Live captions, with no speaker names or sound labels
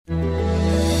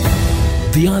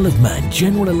The Isle of Man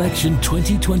General Election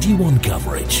 2021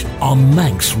 coverage on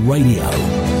Manx Radio.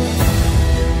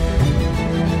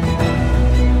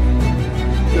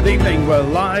 Good evening. We're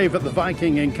live at the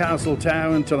Viking in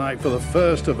Castletown tonight for the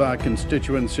first of our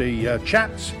constituency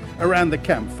chats around the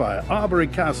campfire. Arbury,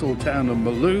 Castletown and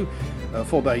Maloo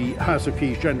for the House of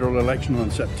Keys general election on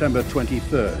September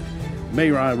 23rd.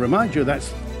 May I remind you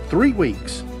that's 3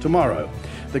 weeks tomorrow.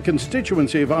 The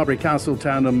constituency of Arbury,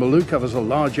 Castletown and Maloo covers a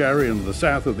large area in the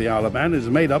south of the Isle of Man. It is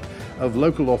made up of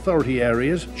local authority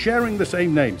areas sharing the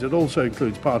same names. It also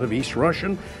includes part of East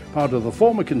Rushen, part of the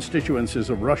former constituencies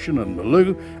of Rushen and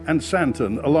Maloo and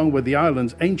Santon, along with the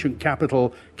island's ancient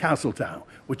capital, Castletown,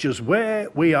 which is where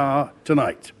we are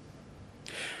tonight.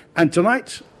 And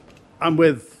tonight, I'm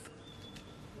with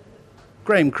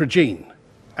Graham Cregeen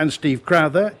and Steve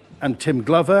Crowther and Tim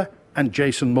Glover and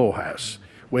Jason Morehouse.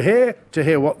 We're here to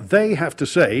hear what they have to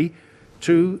say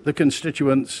to the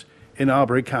constituents in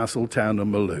Arbury, Castletown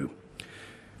and Maloo.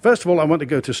 First of all, I want to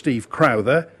go to Steve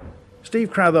Crowther. Steve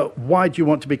Crowther, why do you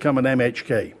want to become an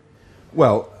MHK?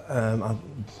 Well, I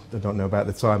don't know about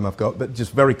the time I've got, but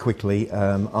just very quickly,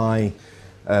 I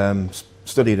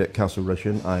studied at Castle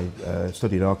Rushen. I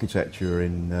studied architecture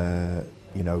in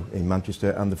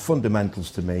Manchester, and the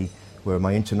fundamentals to me were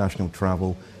my international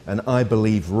travel. And I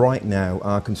believe right now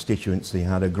our constituency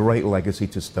had a great legacy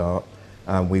to start,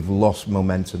 and we've lost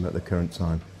momentum at the current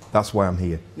time. That's why I'm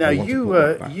here. Now, you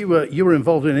were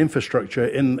involved in infrastructure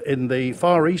in the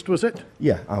Far East, was it?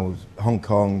 Yeah, I was Hong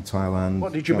Kong, Thailand.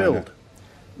 What did you China. build?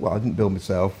 Well, I didn't build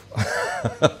myself.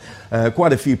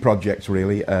 Quite a few projects,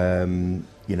 really.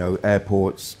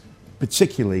 Airports,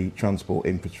 particularly transport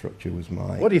infrastructure was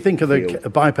my What do you think of field. the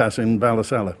bypass in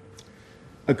Ballasalla?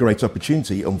 A great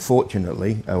opportunity.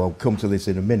 Unfortunately, I'll come to this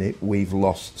in a minute, we've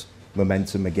lost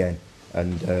momentum again.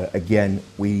 And again,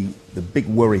 the big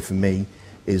worry for me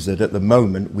is that at the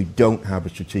moment we don't have a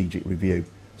strategic review.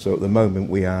 So at the moment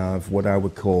we have what I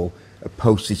would call a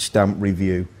postage stamp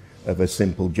review of a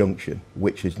simple junction,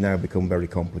 which has now become very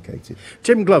complicated.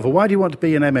 Tim Glover, why do you want to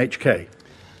be an MHK?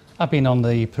 I've been on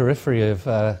the periphery of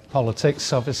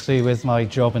politics, obviously, with my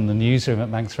job in the newsroom at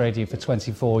Manx Radio for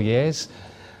 24 years.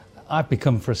 I've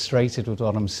become frustrated with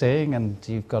what I'm seeing, and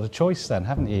you've got a choice then,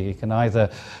 haven't you? You can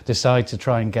either decide to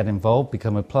try and get involved,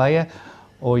 become a player,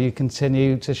 or you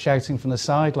continue to shouting from the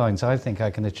sidelines. I think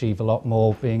I can achieve a lot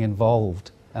more being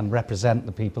involved and represent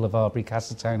the people of Arbury,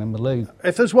 Castletown and Maloo.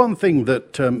 If there's one thing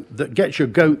that gets your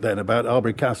goat then about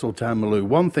Arbury, Castletown, Maloo,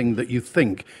 one thing that you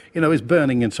think, is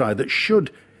burning inside that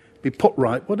should be put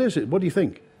right, what is it? What do you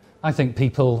think? I think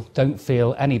people don't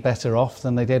feel any better off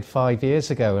than they did 5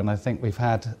 years ago, and I think we've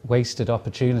had wasted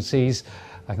opportunities.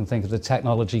 I can think of the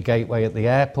technology gateway at the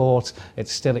airport.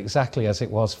 It's still exactly as it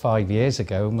was 5 years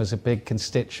ago and was a big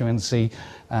constituency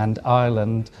and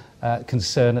island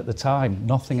concern at the time.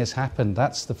 Nothing has happened.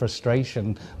 That's the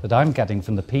frustration that I'm getting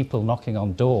from the people knocking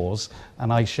on doors,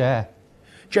 and I share.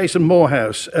 Jason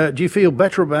Morehouse, do you feel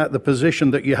better about the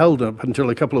position that you held up until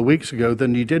a couple of weeks ago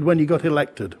than you did when you got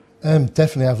elected?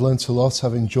 Definitely, I've learnt a lot,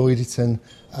 I've enjoyed it, and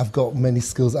I've got many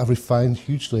skills I've refined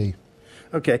hugely.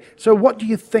 Okay, so what do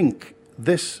you think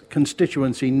this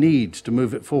constituency needs to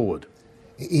move it forward?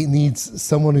 It needs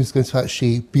someone who's going to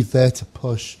actually be there to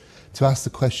push, to ask the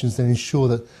questions and ensure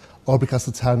that Arbury,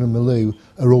 Castletown and Maloo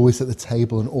are always at the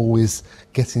table and always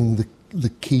getting the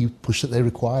key push that they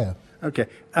require. Okay,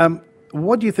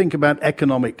 what do you think about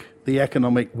the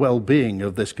economic well-being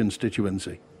of this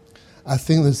constituency? I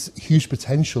think there's huge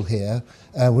potential here.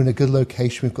 We're in a good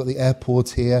location. We've got the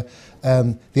airport here.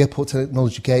 The Airport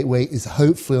Technology Gateway is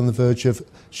hopefully on the verge of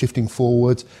shifting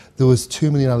forward. There was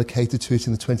 $2 million allocated to it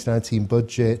in the 2019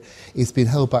 budget. It's been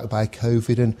held back by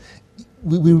COVID, and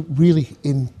we're really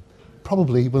in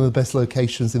probably one of the best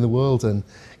locations in the world. And,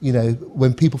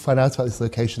 when people find out about this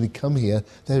location, they come here,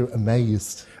 they're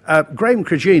amazed. Graham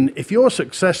Cregeen, if you're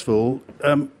successful,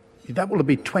 that will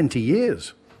be 20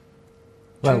 years.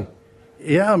 Well,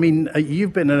 yeah, I mean,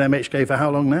 you've been an MHK for how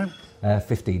long now?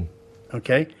 15.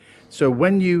 Okay, so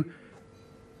when you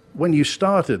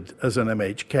started as an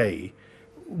MHK,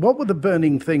 what were the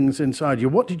burning things inside you?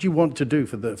 What did you want to do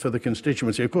for the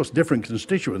constituency? Of course, different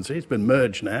constituency. It's been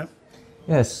merged now.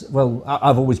 Yes, well,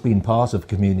 I've always been part of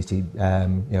community. I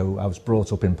was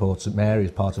brought up in Port St Mary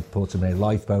as part of Port St Mary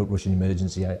Lifeboat, Russian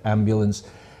Emergency Ambulance,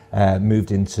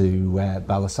 moved into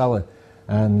Ballasalla.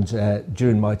 And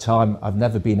during my time, I've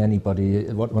never been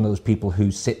one of those people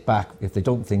who sit back if they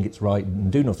don't think it's right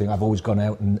and do nothing. I've always gone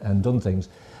out and done things.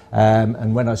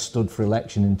 And when I stood for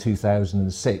election in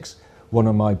 2006, one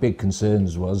of my big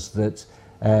concerns was that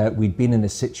we'd been in a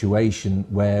situation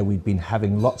where we'd been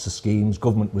having lots of schemes,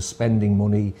 government was spending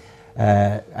money,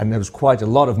 and there was quite a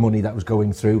lot of money that was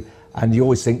going through. And you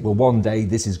always think, well, one day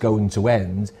this is going to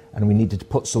end, and we needed to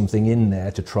put something in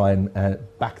there to try and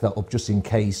back that up just in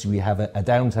case we have a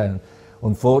downturn.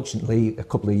 Unfortunately, a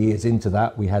couple of years into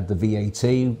that, we had the VAT.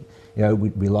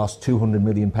 We lost £200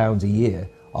 million a year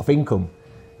off income.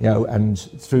 And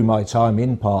through my time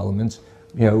in Parliament,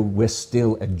 we're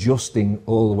still adjusting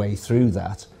all the way through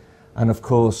that. And of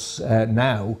course,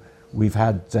 now we've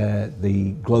had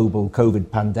the global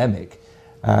COVID pandemic,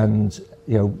 and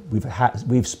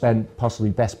we've spent possibly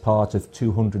best part of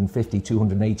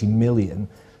 280 million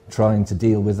trying to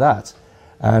deal with that.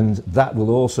 And that will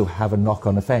also have a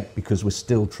knock-on effect because we're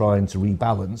still trying to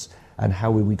rebalance. And how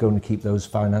are we going to keep those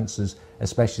finances,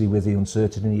 especially with the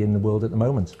uncertainty in the world at the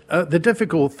moment? The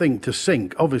difficult thing to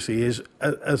sync, obviously, is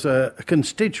as a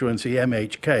constituency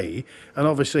MHK, and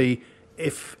obviously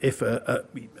if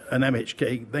an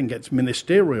MHK then gets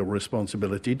ministerial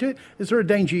responsibility, is there a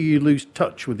danger you lose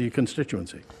touch with your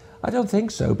constituency? I don't think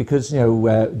so, because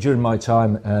during my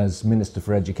time as Minister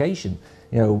for Education,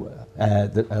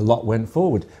 a lot went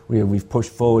forward. We've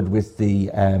pushed forward with the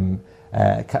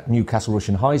new Castle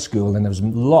Rushen High School, and there was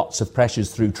lots of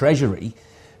pressures through Treasury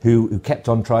who kept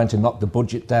on trying to knock the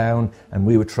budget down, and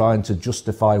we were trying to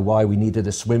justify why we needed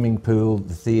a swimming pool,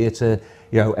 the theatre,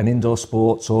 an indoor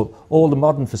sports, or all the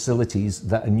modern facilities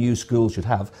that a new school should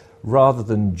have, rather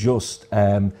than just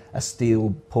a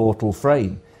steel portal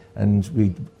frame. And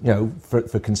we,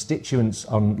 for constituents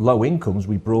on low incomes,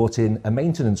 we brought in a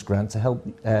maintenance grant to help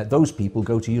those people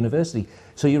go to university.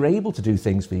 So you're able to do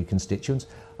things for your constituents.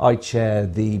 I chair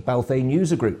the Balthain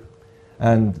User Group,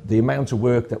 and the amount of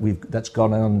work that's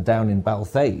gone on down in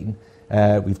Balthain,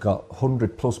 we've got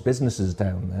 100 plus businesses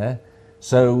down there.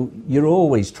 So you're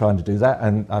always trying to do that,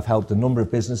 and I've helped a number of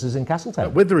businesses in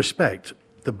Castletown. With respect,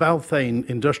 the Balthain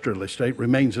Industrial Estate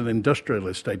remains an industrial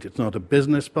estate. It's not a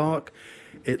business park.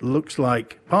 It looks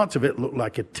like, parts of it look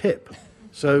like a tip.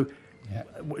 So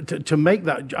to make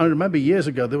that, I remember years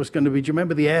ago there was going to be, do you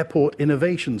remember the Airport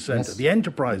Innovation Centre, the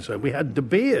Enterprise Zone? We had De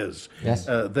Beers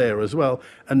there as well.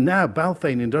 And now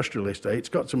Balthain Industrial Estate's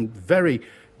got some very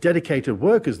dedicated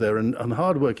workers there and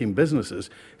hard-working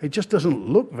businesses. It just doesn't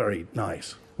look very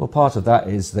nice. Well, part of that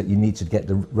is that you need to get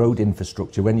the road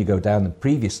infrastructure. When you go down, and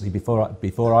previously,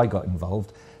 before I got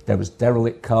involved, there was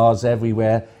derelict cars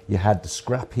everywhere. You had the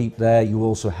scrap heap there. You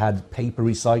also had paper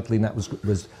recycling that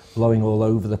was blowing all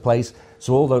over the place.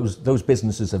 So all those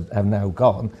businesses have now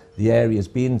gone. The area's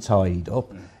being tied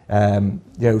up.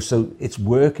 So it's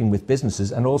working with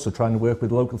businesses and also trying to work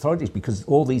with local authorities, because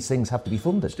all these things have to be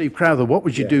funded. Steve Crowther, what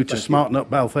would you do to smarten up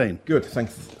Balthain? Good,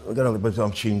 thanks. I've got a bit of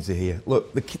opportunity here.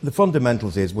 Look, the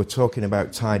fundamentals is we're talking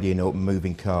about tidying up and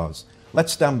moving cars.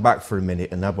 Let's stand back for a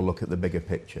minute and have a look at the bigger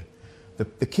picture.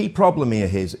 The key problem here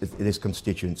is this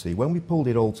constituency. When we pulled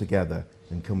it all together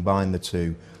and combined the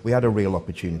two, we had a real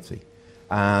opportunity.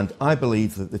 And I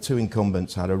believe that the two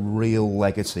incumbents had a real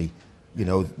legacy.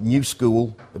 New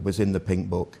school that was in the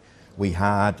Pink Book. We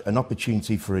had an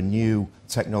opportunity for a new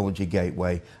technology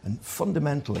gateway, and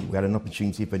fundamentally we had an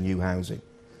opportunity for new housing.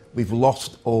 We've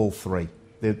lost all three.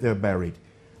 They're buried.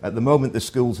 At the moment, the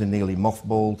schools are nearly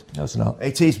mothballed. No, it's not.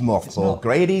 It is mothballed.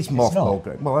 Great, it is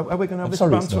mothballed. Well, are we going to have this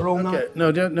banter all night? Okay.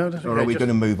 No, that's okay. Or are we going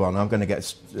to move on? I'm going to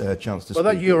get a chance to speak.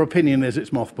 Well, your opinion is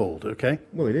it's mothballed, okay?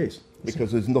 Well, it is,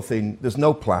 because there's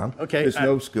no plan. Okay. There's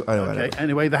no school. Okay,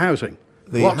 anyway, the housing.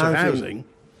 Lots of housing.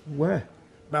 Where?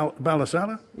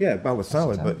 Ballasalla? Yeah,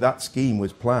 Ballasalla, but that scheme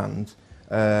was planned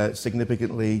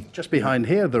significantly. Just behind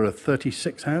here, there are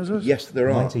 36 houses? Yes,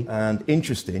 there are. 90. And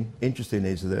interesting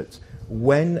is that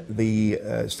when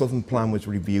the Southern Plan was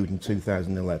reviewed in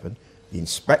 2011, the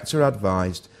inspector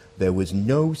advised there was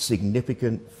no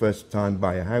significant first-time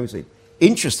buyer housing.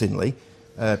 Interestingly,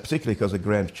 particularly because of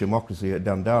Graham's democracy at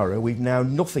Dandara, we've now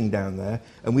nothing down there,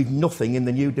 and we've nothing in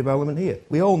the new development here.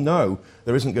 We all know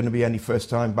there isn't going to be any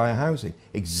first-time buyer housing.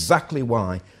 Exactly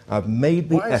why I've made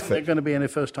the effort. Why isn't there going to be any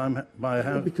first-time buyer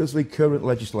housing? Because the current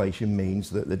legislation means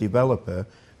that the developer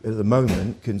at the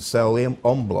moment can sell en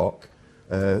bloc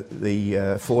the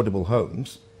affordable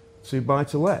homes to buy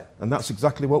to let, and that's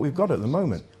exactly what we've got at the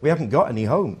moment. We haven't got any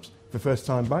homes for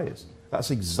first-time buyers.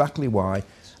 That's exactly why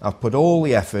I've put all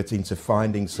the effort into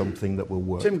finding something that will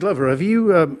work. Tim Glover, have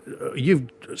you you've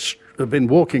been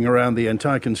walking around the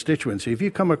entire constituency? Have you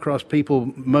come across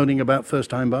people moaning about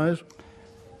first-time buyers?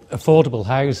 Affordable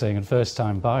housing and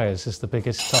first-time buyers is the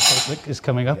biggest topic that is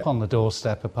coming up on the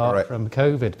doorstep, apart from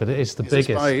COVID, but it is the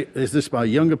biggest. Is this by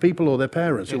younger people or their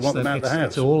parents who want them out of the house?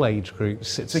 It's all age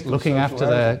groups. It's looking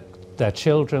after their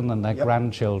children and their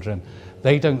grandchildren.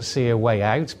 They don't see a way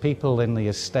out. People in the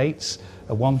estates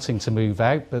are wanting to move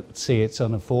out but see it's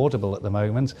unaffordable at the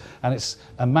moment, and it's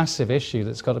a massive issue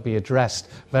that's got to be addressed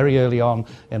very early on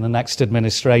in the next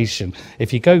administration.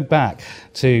 If you go back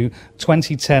to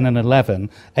 2010 and 11,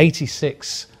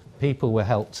 86 people were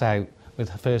helped out with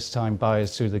first-time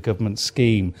buyers through the government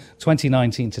scheme.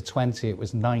 2019 to 20, it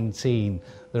was 19.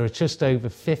 There are just over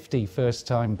 50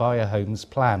 first-time buyer homes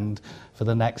planned for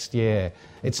the next year.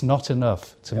 It's not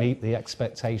enough to meet the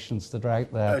expectations that are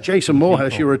out there. Jason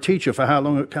Morehouse, you were a teacher for how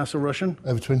long at Castle Rushen?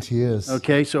 Over 20 years.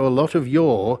 Okay, so a lot of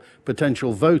your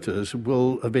potential voters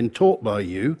will have been taught by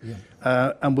you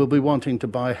and will be wanting to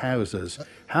buy houses.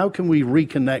 How can we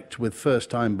reconnect with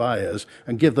first-time buyers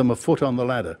and give them a foot on the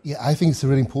ladder? Yeah, I think it's a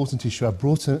really important issue. I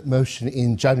brought a motion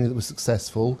in January that was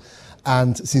successful,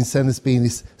 and since then there's been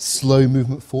this slow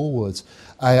movement forward.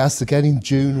 I asked again in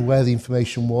June where the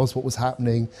information was, what was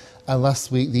happening, and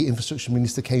last week the Infrastructure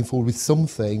Minister came forward with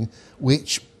something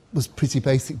which was pretty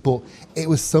basic, but it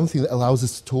was something that allows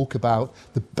us to talk about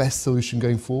the best solution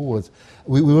going forward.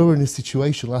 We were in a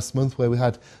situation last month where we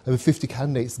had over 50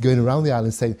 candidates going around the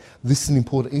island saying this is an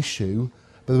important issue,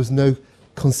 but there was no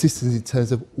consistency in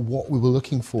terms of what we were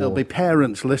looking for. There'll be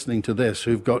parents listening to this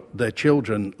who've got their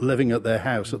children living at their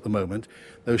house at the moment.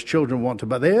 Those children want to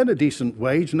buy. They earn a decent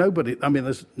wage.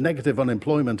 There's negative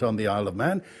unemployment on the Isle of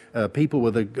Man. People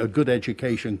with a good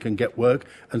education can get work,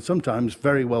 and sometimes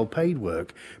very well paid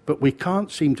work. But we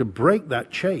can't seem to break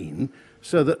that chain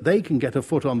so that they can get a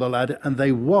foot on the ladder and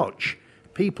they watch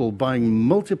people buying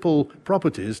multiple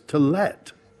properties to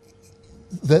let.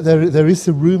 There is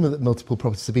a rumour that multiple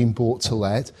properties are being bought to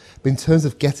let, but in terms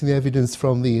of getting the evidence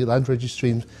from the land registry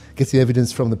and getting the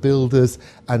evidence from the builders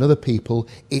and other people,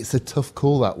 it's a tough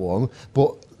call, that one.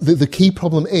 But the key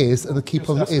problem is, and the key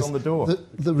problem is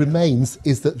that remains,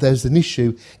 is that there's an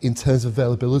issue in terms of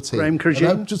availability. Graham Cregeen?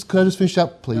 Can I just finish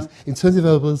up, please? Yeah. In terms of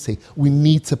availability, we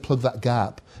need to plug that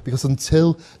gap, because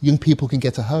until young people can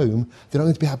get a home, they're not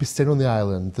going to be happy staying on the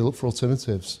island. They look for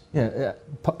alternatives. Yeah,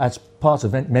 as part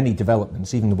of many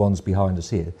developments, even the ones behind us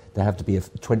here, there have to be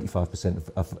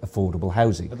 25% of affordable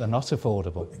housing. But they're not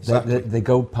affordable. Exactly. They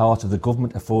go part of the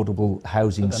government affordable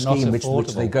housing scheme,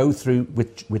 which they go through,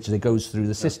 which they goes through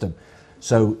the system.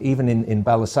 So even in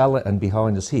Ballasalla and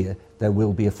behind us here, there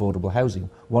will be affordable housing.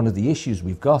 One of the issues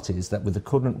we've got is that with the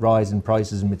current rise in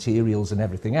prices and materials and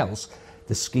everything else,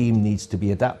 the scheme needs to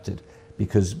be adapted,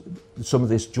 because some of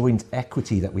this joint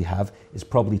equity that we have is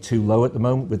probably too low at the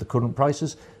moment with the current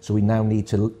prices, so we now need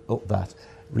to up that.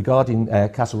 Regarding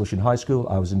Castle Rushen High School,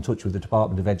 I was in touch with the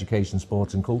Department of Education,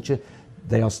 Sport and Culture.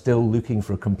 They are still looking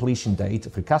for a completion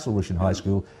date for Castle Rushen High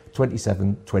School,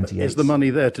 27-28. Is the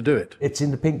money there to do it? It's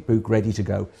in the pink book, ready to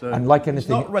go. So and like anything, it's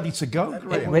not ready to go.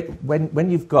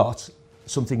 When you've got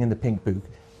something in the pink book,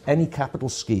 any capital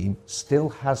scheme still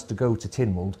has to go to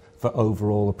Tynwald for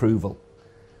overall approval.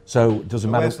 So it doesn't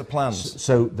matter. Where's the plans?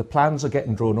 So the plans are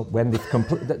getting drawn up when they've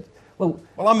completed. Well,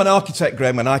 I'm an architect,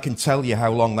 Graham, and I can tell you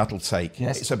how long that'll take.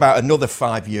 Yes. It's about another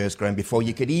 5 years, Graham, before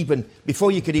you could even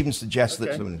suggest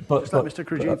that something. But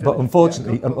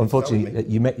unfortunately,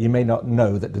 you may not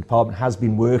know that the department has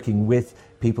been working with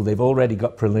people. They've already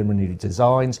got preliminary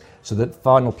designs, so that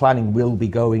final planning will be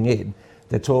going in.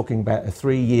 They're talking about a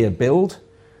 3-year build,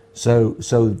 so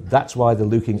that's why they're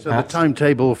looking at. So the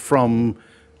timetable from,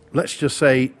 let's just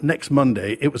say, next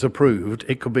Monday, it was approved.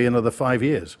 It could be another 5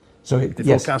 years. So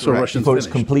before it's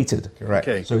completed. Correct.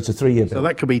 Okay. So it's a 3-year bill. So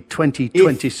that could be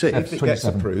 2026. If it gets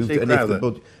approved. And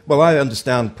I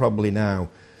understand probably now.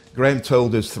 Graham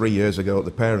told us 3 years ago at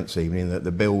the parents' evening that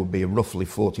the bill would be roughly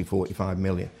 45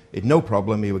 million. It's no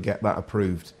problem, he would get that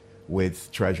approved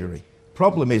with Treasury.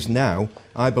 Problem is now,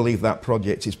 I believe that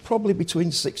project is probably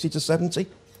between 60 to 70.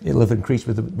 It'll have increased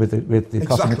with the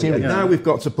cost of material. Now we've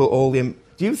got to put all the.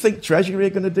 Do you think Treasury are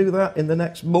going to do that in the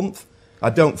next month? I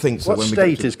don't think so. What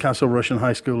state is Castle Rushen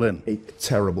High School in? It's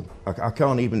terrible. I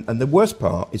can't even. And the worst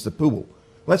part is the pool.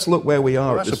 Let's look where we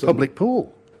are. Well, that's a public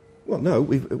pool. Well,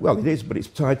 no, it is, but it's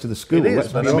tied to the school. It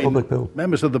is, but I mean, public pool.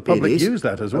 Members of the public use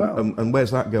that as well. And where's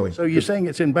that going? So you're saying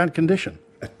it's in bad condition?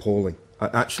 Appalling.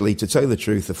 Actually, to tell you the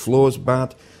truth, the floor's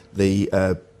bad.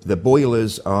 The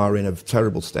boilers are in a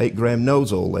terrible state. Graham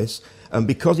knows all this. And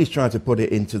because he's trying to put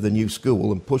it into the new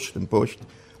school and pushed,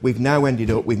 we've now ended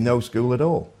up with no school at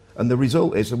all. And the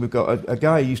result is that we've got a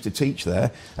guy who used to teach there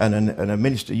and a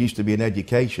minister used to be in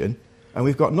education, and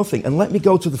we've got nothing. And let me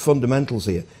go to the fundamentals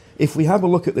here. If we have a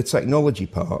look at the technology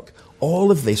park, all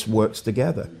of this works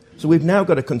together. So we've now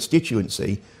got a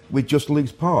constituency with just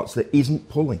loose parts that isn't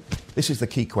pulling. This is the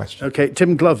key question. Okay,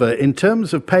 Tim Glover, in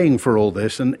terms of paying for all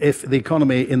this, and if the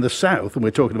economy in the south, and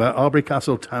we're talking about Arbury,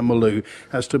 Castletown, Maloo,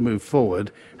 has to move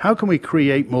forward, how can we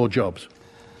create more jobs?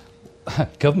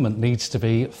 Government needs to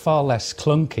be far less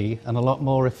clunky and a lot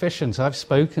more efficient. I've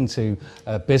spoken to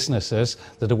businesses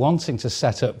that are wanting to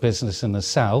set up business in the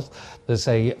south. There's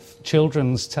a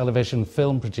children's television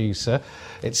film producer.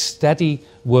 It's steady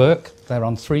work. They're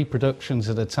on 3 productions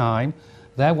at a time.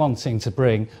 They're wanting to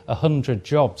bring 100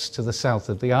 jobs to the south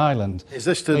of the island. Is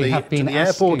this to the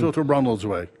airport or to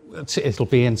Ronaldsway? It'll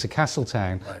be into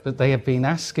Castletown, right. But they have been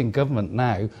asking government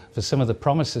now for some of the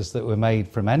promises that were made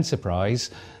from Enterprise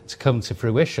to come to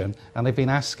fruition, and they've been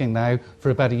asking now for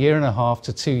about 1.5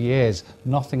 to 2 years.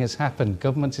 Nothing has happened.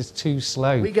 Government is too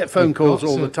slow. We get phone calls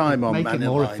all the time on Make it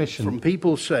more efficient. from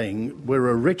people saying we're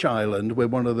a rich island, we're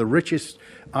one of the richest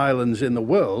islands in the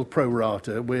world, pro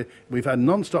rata. We've had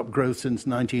non-stop growth since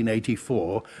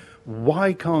 1984.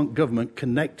 Why can't government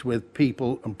connect with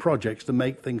people and projects to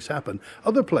make things happen?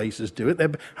 Other places do it.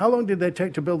 How long did they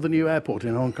take to build the new airport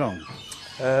in Hong Kong?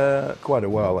 Quite a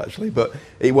while, actually, but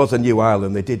it was a new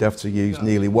island. They did have to use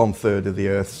nearly 1/3 of the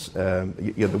Earth's,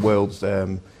 the world's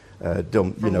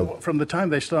dump. From the time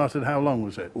they started, how long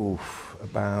was it?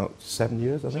 About 7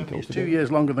 years, I think. It's 2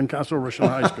 years longer than Castle Rushen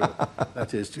High School.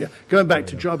 That is. Yeah. Going back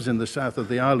to jobs in the south of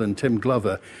the island, Tim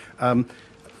Glover,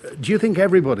 do you think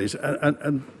everybody's,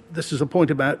 and this is a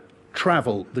point about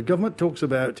travel, the government talks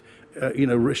about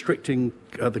restricting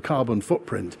the carbon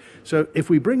footprint. So if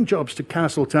we bring jobs to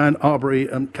Castletown, Arbury,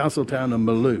 and Castletown and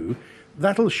Maloo,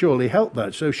 that'll surely help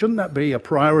that. So shouldn't that be a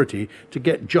priority to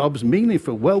get jobs,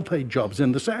 meaningful, well-paid jobs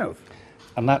in the south?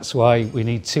 And that's why we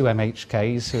need 2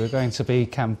 MHKs who are going to be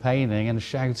campaigning and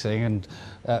shouting and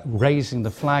raising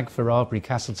the flag for Arbury,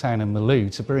 Castletown and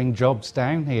Maloo to bring jobs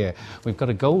down here. We've got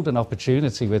a golden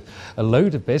opportunity with a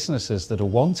load of businesses that are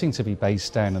wanting to be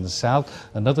based down in the south.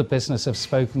 Another business I've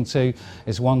spoken to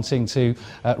is wanting to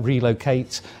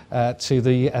relocate to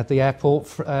the airport,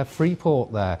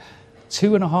 Freeport there.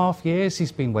 2.5 years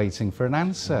he's been waiting for an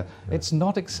answer. It's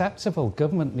not acceptable.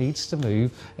 Government needs to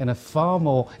move in a far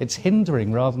more... It's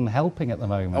hindering rather than helping at the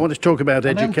moment. I want to talk about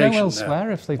education. Go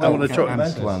elsewhere if they don't get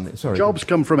answers. Jobs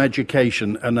come from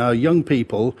education, and our young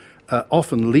people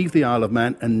often leave the Isle of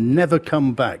Man and never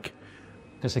come back.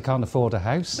 Because they can't afford a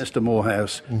house. Mr.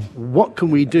 Morehouse, what can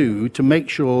we do to make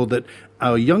sure that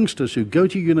our youngsters who go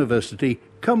to university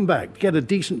come back, get a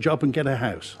decent job and get a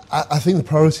house? I think the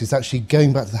priority is actually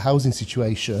going back to the housing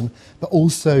situation, but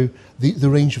also the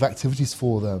range of activities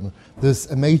for them. There's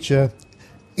a major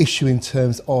issue in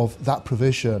terms of that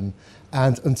provision,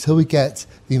 and until we get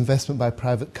the investment by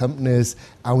private companies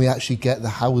and we actually get the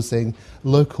housing,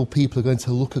 local people are going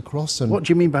to look across. And what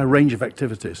do you mean by range of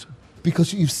activities?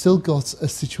 Because you've still got a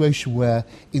situation where,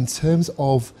 in terms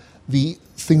of the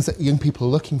things that young people are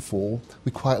looking for,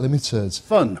 we're quite limited.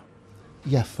 Fun.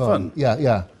 Yeah, fun.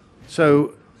 Yeah.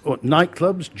 So, what,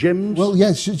 nightclubs, gyms? Well,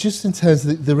 yeah, just in terms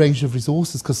of the range of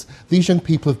resources, because these young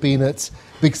people have been at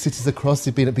big cities across,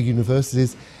 they've been at big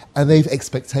universities, and they've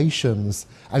expectations.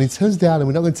 And in terms of the island,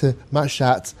 we're not going to match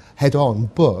that head on,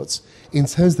 but in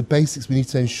terms of the basics, we need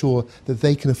to ensure that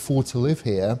they can afford to live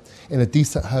here in a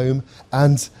decent home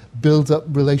and build up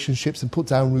relationships and put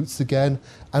down roots again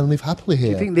and live happily here.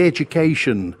 Do you think the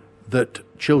education that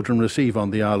children receive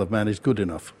on the Isle of Man is good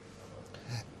enough?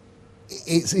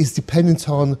 It's dependent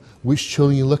on which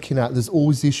children you're looking at. There's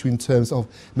always the issue in terms of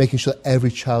making sure that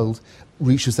every child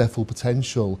reaches their full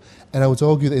potential. And I would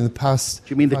argue that in the past... Do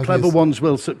you mean the clever ones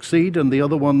will succeed and the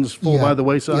other ones fall by the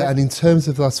wayside? Yeah, and in terms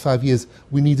of the last 5 years,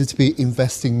 we needed to be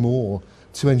investing more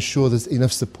to ensure there's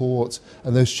enough support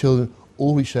and those children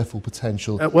all reach their full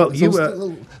potential.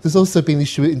 There's also been an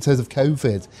issue in terms of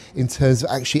COVID, in terms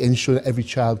of actually ensuring that every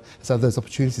child has had those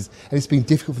opportunities. And it's been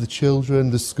difficult for the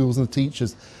children, the schools and the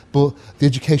teachers, but the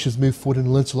education has moved forward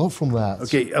and learnt a lot from that.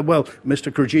 Okay,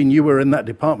 Mr. Crogene, you were in that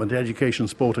department, Education,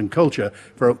 Sport and Culture,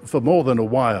 for more than a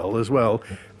while as well.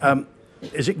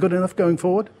 Is it good enough going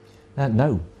forward?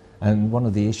 No. And one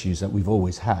of the issues that we've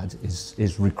always had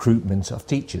is recruitment of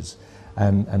teachers.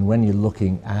 And when you're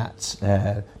looking at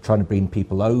trying to bring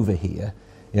people over here,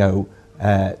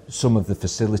 some of the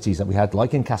facilities that we had,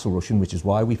 like in Castle Rushen, which is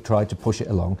why we've tried to push it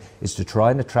along, is to try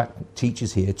and attract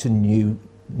teachers here to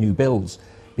new builds.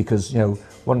 Because you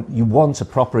want a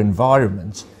proper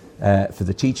environment for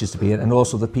the teachers to be in, and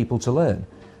also the people to learn.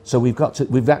 So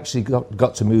we've actually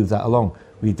got to move that along.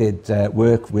 We did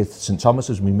work with St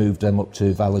Thomas's. We moved them up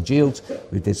to Valagield.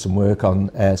 We did some work on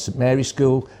St Mary's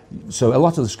School. So a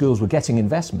lot of the schools were getting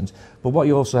investment. But what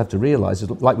you also have to realise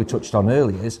is, like we touched on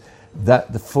earlier, is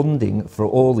that the funding for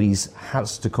all these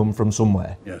has to come from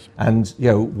somewhere. Yes. And, you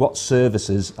know, what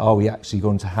services are we actually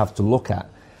going to have to look at?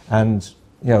 And,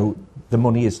 you know, the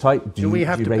money is tight. Do we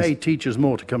have to pay teachers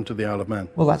more to come to the Isle of Man?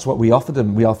 Well, that's what we offered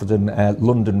them. We offered them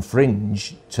London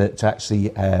Fringe to actually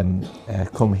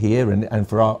come here and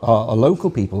for our local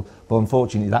people, but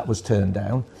unfortunately that was turned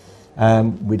down.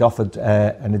 We'd offered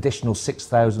an additional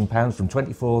 £6,000 from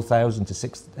 24,000 to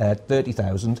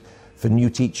 30,000 for new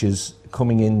teachers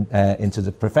coming in into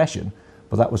the profession,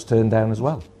 but that was turned down as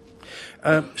well.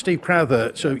 Steve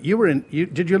Crowther, so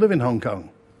did you live in Hong Kong?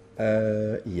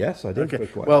 Yes, I did. Okay.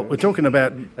 For quite Well, a we're talking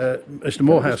about Mr.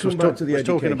 Morehouse was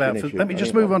talking about. Let me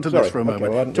just move on to this for a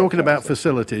moment. Talking about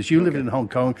facilities. You lived in Hong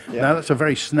Kong. Yeah. Now that's a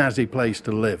very snazzy place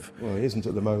to live. Well, it isn't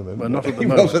at the moment. Well, not at the it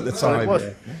moment. was at the time.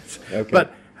 Yeah. Okay.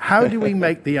 But how do we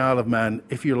make the Isle of Man,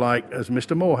 if you like, as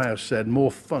Mr. Morehouse said, more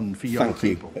fun for young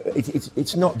people?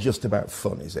 It's not just about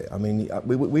fun, is it? I mean,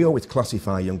 we always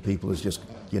classify young people as just,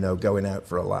 you know, going out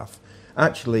for a laugh.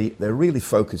 Actually, they're really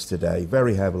focused today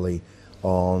very heavily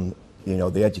on, you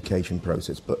know, the education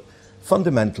process. But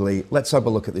fundamentally, let's have a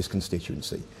look at this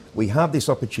constituency. We have this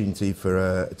opportunity for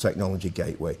a technology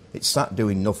gateway. It's sat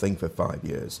doing nothing for 5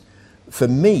 years. For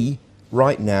me,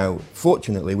 right now,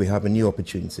 fortunately, we have a new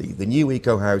opportunity. The new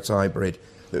EcoHouse hybrid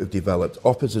that we've developed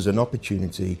offers us an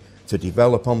opportunity to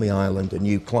develop on the island a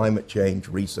new climate change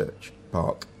research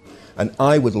park. And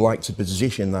I would like to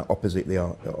position that opposite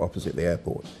the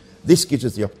airport. This gives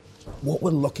us what we're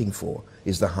looking for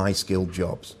is the high-skilled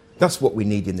jobs. That's what we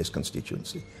need in this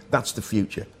constituency. That's the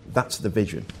future. That's the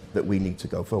vision that we need to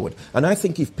go forward. And I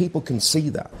think if people can see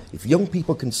that, if young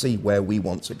people can see where we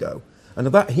want to go, and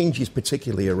that hinges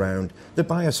particularly around the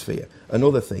biosphere and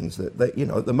other things that you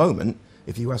know, at the moment,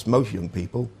 if you ask most young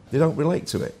people, they don't relate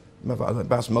to it. If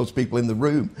I ask most people in the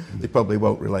room, they probably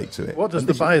won't relate to it. What does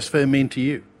the biosphere mean to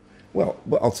you? Well,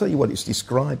 I'll tell you what it's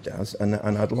described as, and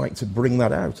I'd like to bring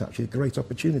that out, actually, a great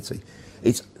opportunity.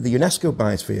 The UNESCO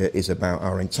Biosphere is about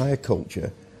our entire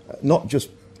culture, not just,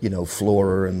 you know,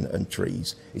 flora and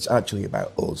trees. It's actually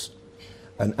about us.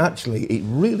 And actually, it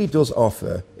really does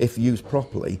offer, if used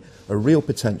properly, a real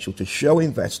potential to show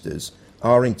investors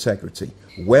our integrity,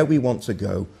 where we want to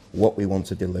go, what we want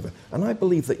to deliver. And I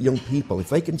believe that young people, if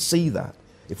they can see that,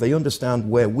 if they understand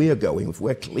where we're going, if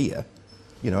we're clear,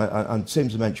 you know, and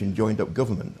Tim's mentioned joined up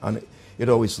government, and it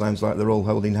always sounds like they're all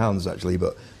holding hands, actually,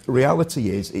 but the reality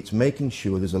is it's making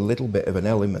sure there's a little bit of an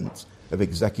element of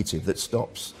executive that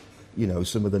stops, you know,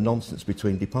 some of the nonsense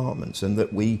between departments, and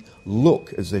that we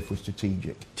look as if we're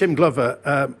strategic. Tim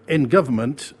Glover, in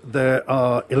government, there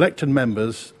are elected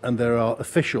members and there are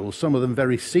officials, some of them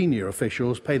very senior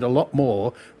officials, paid a lot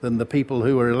more than the people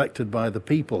who are elected by the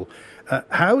people.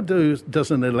 How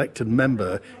does an elected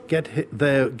member get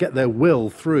their will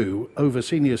through over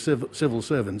senior civil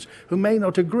servants who may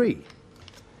not agree?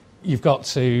 You've got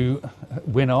to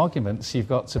win arguments. You've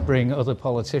got to bring other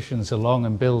politicians along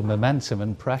and build momentum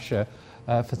and pressure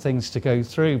for things to go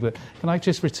through. But can I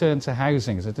just return to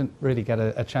housing, as I didn't really get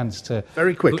a chance to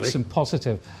very quickly put some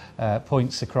positive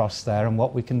points across there and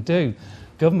what we can do.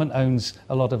 Government owns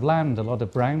a lot of land, a lot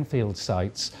of brownfield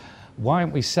sites. Why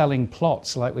aren't we selling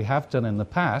plots like we have done in the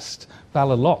past?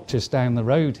 Ballalot, just down the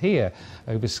road here,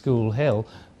 over School Hill,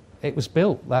 it was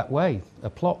built that way. A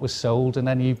plot was sold and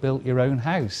then you built your own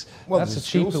house. Well, that's a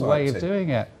cheaper way of doing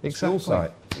it. Exactly. School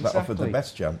site, that offered the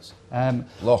best chance.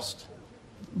 Lost.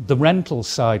 The rental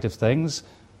side of things,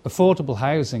 affordable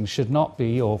housing should not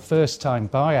be your first-time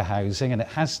buyer housing, and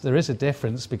there is a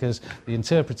difference, because the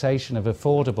interpretation of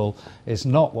affordable is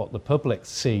not what the public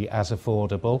see as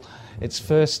affordable. It's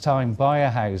first-time buyer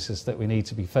houses that we need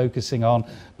to be focusing on,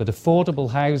 but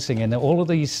affordable housing in all of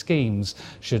these schemes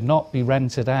should not be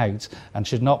rented out and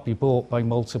should not be bought by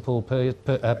multiple ownerships.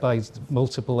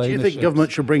 Do you think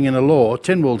government should bring in a law?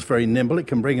 Tynwald's very nimble, it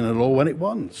can bring in a law when it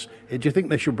wants. Do you think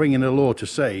they should bring in a law to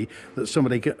say that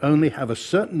somebody can only have a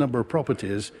certain number of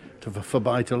properties for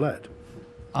buy-to-let?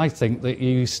 I think that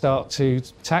you start to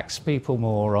tax people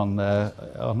more on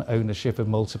ownership of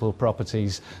multiple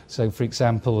properties. So, for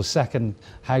example, a second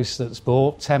house that's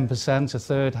bought, 10%, a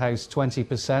third house,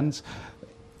 20%.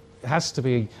 It has to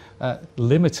be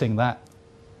limiting that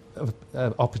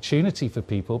opportunity for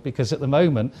people, because at the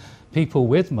moment, people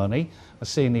with money are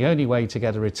seeing the only way to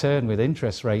get a return with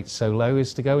interest rates so low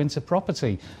is to go into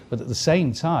property. But at the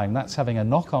same time, that's having a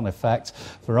knock-on effect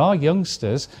for our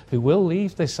youngsters who will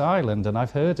leave this island, and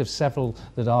I've heard of several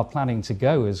that are planning to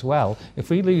go as well.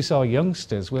 If we lose our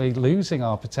youngsters, we're losing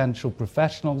our potential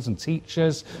professionals and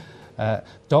teachers,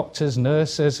 doctors,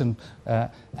 nurses and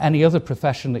any other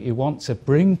profession that you want to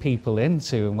bring people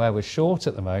into, and where we're short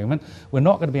at the moment, we're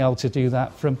not going to be able to do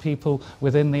that from people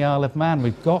within the Isle of Man.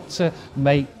 We've got to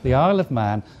make the Isle of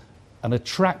Man an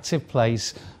attractive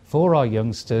place for our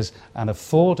youngsters and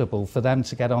affordable for them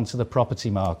to get onto the property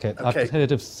market. Okay. I've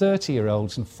heard of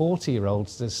 30-year-olds and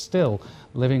 40-year-olds that are still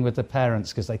living with their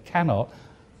parents because they cannot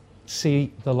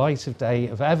see the light of day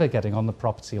of ever getting on the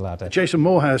property ladder. Jason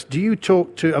Morehouse, do you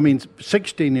talk to,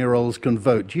 16-year-olds can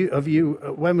vote.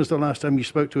 When was the last time you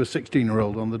spoke to a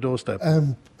 16-year-old on the doorstep?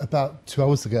 About 2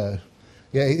 hours ago.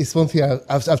 Yeah, it's one thing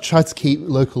I've tried to keep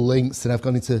local links, and I've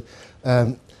gone into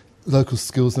local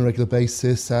schools on a regular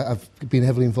basis. I've been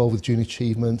heavily involved with Junior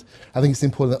Achievement. I think it's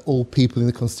important that all people in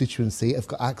the constituency have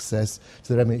got access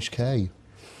to their MHK.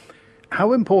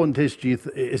 How important do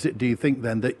you think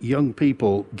then that young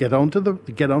people get onto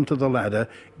the ladder,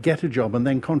 get a job, and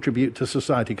then contribute to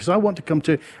society? Because I want to come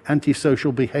to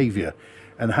antisocial behaviour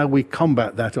and how we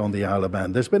combat that on the Isle of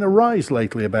Man. There's been a rise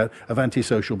lately of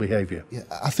antisocial behaviour. Yeah,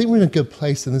 I think we're in a good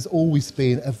place, and there's always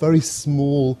been a very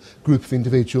small group of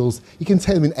individuals. You can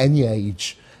take them in any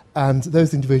age, and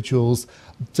those individuals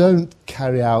don't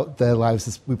carry out their lives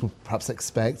as we would perhaps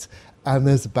expect, and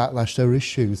there's a backlash, there are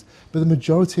issues. But the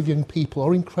majority of young people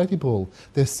are incredible.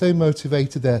 They're so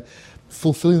motivated, they're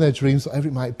fulfilling their dreams, whatever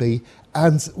it might be,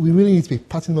 and we really need to be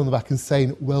patting them on the back and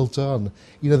saying, well done.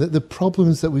 You know, that the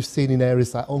problems that we've seen in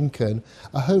areas like Onken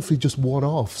are hopefully just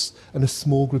one-offs and a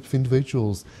small group of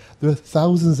individuals. There are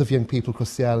thousands of young people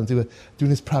across the island who are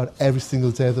doing this proud every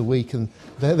single day of the week, and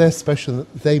they're special,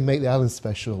 they make the island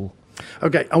special.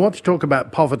 Okay, I want to talk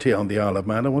about poverty on the Isle of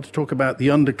Man. I want to talk about the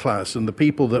underclass and the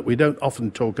people that we don't often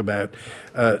talk about,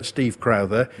 Steve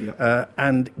Crowther,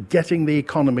 and getting the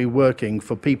economy working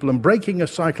for people and breaking a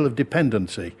cycle of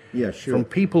dependency from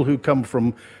people who come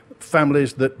from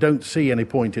families that don't see any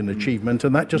point in achievement,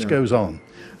 and that just goes on.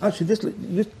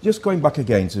 Actually, just going back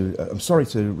again to, I'm sorry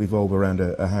to revolve around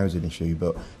a housing issue,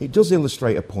 but it does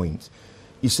illustrate a point.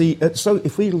 You see, so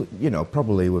if we, we're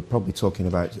probably talking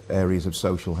about areas of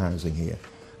social housing here.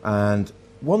 And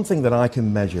one thing that I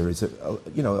can measure is that,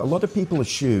 a lot of people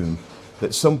assume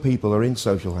that some people are in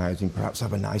social housing, perhaps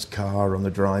have a nice car on the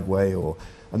driveway,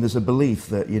 and there's a belief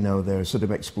that, they're sort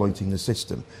of exploiting the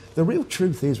system. The real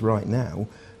truth is right now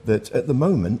that at the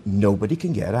moment, nobody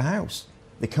can get a house.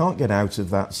 They can't get out of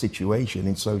that situation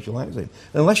in social housing.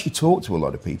 Unless you talk to a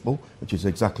lot of people, which is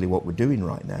exactly what we're doing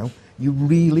right now, you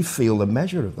really feel the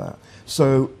measure of that.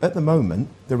 So at the moment,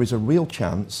 there is a real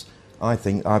chance, I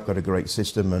think I've got a great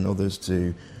system and others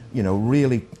to,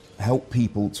 really help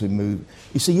people to move.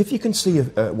 You see, if you can see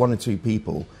one or two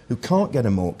people who can't get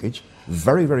a mortgage,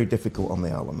 very, very difficult on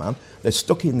the Isle of Man, they're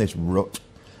stuck in this rut,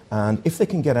 and if they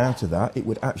can get out of that, it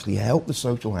would actually help the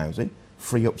social housing,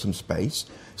 free up some space.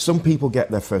 Some people get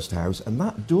their first house, and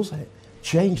that does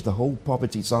change the whole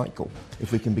poverty cycle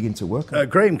if we can begin to work on it.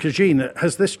 Graham Cajine,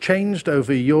 has this changed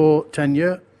over your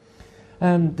tenure?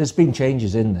 There's been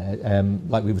changes in there,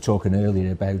 like we were talking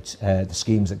earlier about the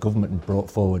schemes that government brought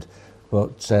forward.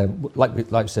 But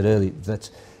like I said earlier, that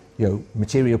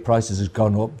material prices has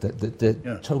gone up,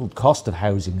 the total cost of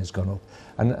housing has gone up.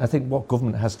 And I think what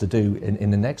government has to do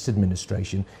in the next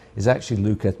administration is actually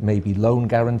look at maybe loan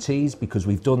guarantees, because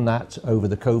we've done that over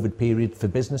the COVID period for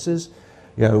businesses.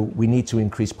 We need to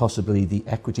increase possibly the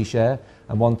equity share.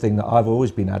 And one thing that I've always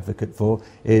been advocate for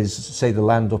is, say, the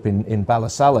land up in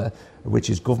Ballasalla, which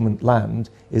is government land,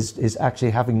 is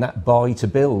actually having that buy to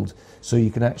build. So you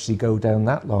can actually go down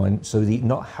that line, so that you're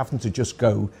not having to just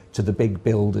go to the big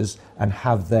builders and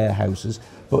have their houses,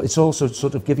 but it's also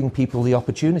sort of giving people the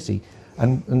opportunity.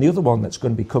 And the other one that's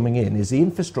going to be coming in is the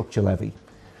infrastructure levy.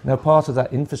 Now, part of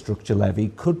that infrastructure levy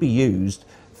could be used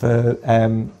for,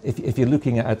 if you're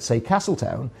looking at, say,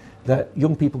 Castletown, that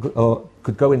young people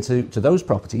could go into those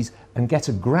properties and get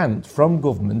a grant from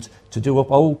government to do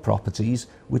up old properties,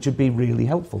 which would be really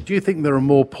helpful. Do you think there are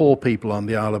more poor people on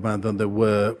the Isle of Man than there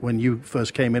were when you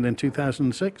first came in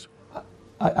 2006?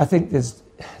 I think there's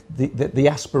the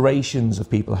aspirations of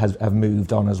people have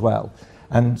moved on as well.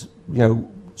 And,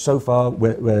 so far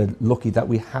we're lucky that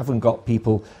we haven't got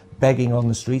people begging on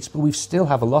the streets, but we still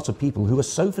have a lot of people who are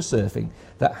sofa surfing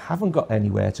that haven't got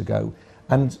anywhere to go.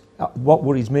 And what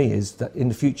worries me is that in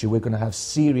the future we're going to have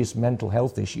serious mental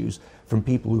health issues from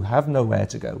people who have nowhere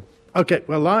to go. Okay,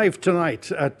 well, live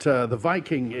tonight at the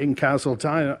Viking in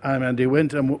Castletown, I'm Andy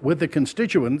Wint, and with the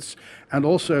constituents and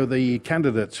also the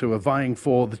candidates who are vying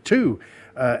for the two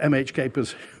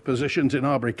MHK positions in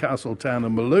Arbury, Castletown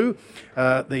and Maloo.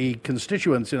 The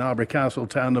constituents in Arbury,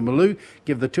 Castletown and Maloo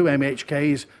give the two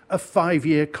MHKs a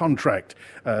 5-year contract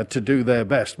to do their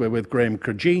best. We're with Graham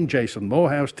Cregeen, Jason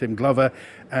Morehouse, Tim Glover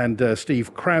and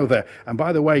Steve Crowther. And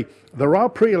by the way, there are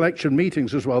pre-election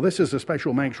meetings as well. This is a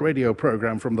special Manx radio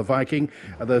programme from the Viking.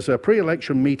 There's a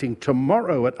pre-election meeting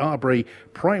tomorrow at Arbury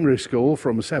Primary School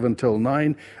from 7 till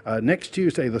 9. Next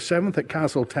Tuesday the 7th at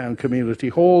Castletown Community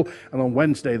Hall, and on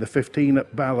Wednesday the 15th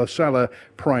at Ballasalla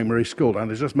Primary School.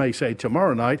 And I just may say,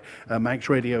 tomorrow night Manx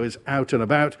Radio is out and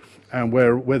about, and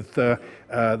we're with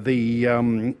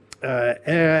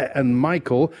Eyre and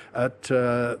Michael at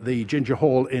the Ginger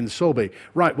Hall in Sulby.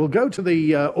 Right, we'll go to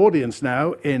the audience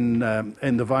now in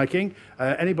the Viking.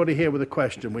 Anybody here with a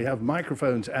question? We have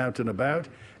microphones out and about.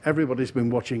 Everybody's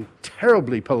been watching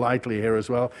terribly politely here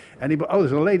as well. Anybody? Oh,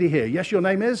 there's a lady here. Yes, your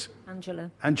name is? Angela.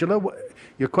 Angela,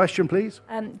 your question, please?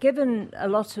 Given a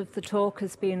lot of the talk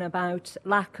has been about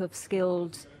lack of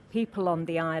skilled people on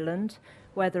the island,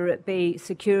 whether it be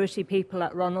security people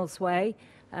at Ronaldsway,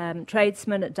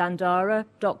 tradesmen at Dandara,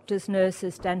 doctors,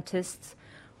 nurses, dentists,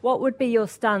 what would be your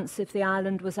stance if the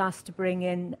island was asked to bring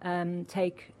in,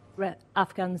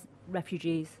 Afghan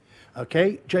refugees?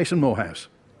 Okay, Jason Morehouse.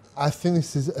 I think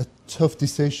this is a tough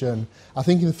decision. I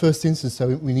think in the first instance,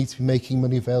 though, we need to be making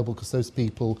money available because those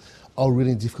people are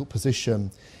really in a difficult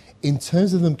position. In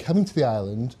terms of them coming to the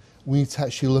island, we need to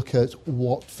actually look at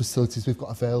what facilities we've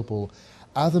got available.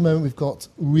 At the moment, we've got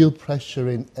real pressure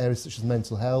in areas such as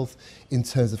mental health, in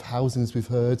terms of housing, as we've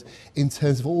heard, in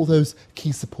terms of all those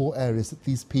key support areas that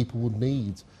these people would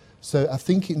need. So I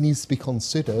think it needs to be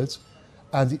considered,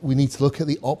 and we need to look at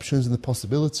the options and the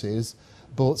possibilities,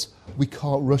 but we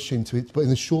can't rush into it. But in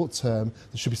the short term,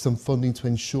 there should be some funding to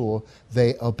ensure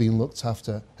they are being looked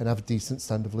after and have a decent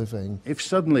standard of living. If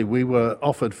suddenly we were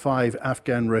offered 5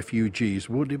 Afghan refugees,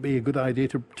 would it be a good idea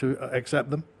to accept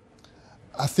them?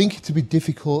 I think it would be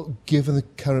difficult given the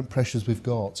current pressures we've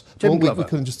got. Tim Glover. We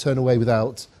couldn't just turn away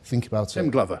without thinking about it. Tim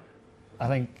Glover. I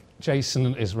think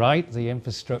Jason is right. The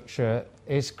infrastructure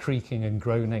is creaking and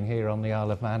groaning here on the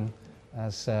Isle of Man,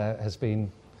 as has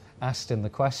been asked in the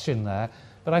question there.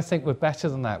 But I think we're better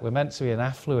than that. We're meant to be an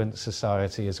affluent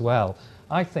society as well.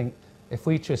 I think if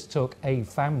we just took a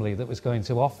family that was going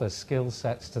to offer skill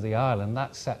sets to the island,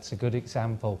 that sets a good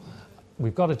example.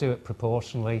 We've got to do it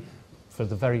proportionally for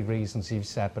the very reasons you've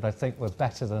said, but I think we're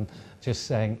better than just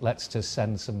saying, let's just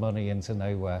send some money into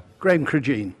nowhere. Graham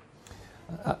Cregeen.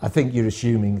 I think you're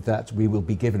assuming that we will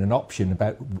be given an option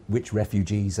about which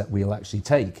refugees that we'll actually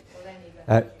take.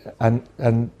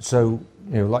 And so,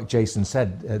 you know, like Jason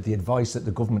said, the advice that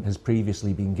the government has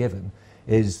previously been given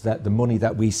is that the money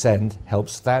that we send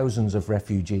helps thousands of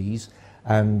refugees.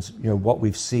 And you know what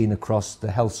we've seen across the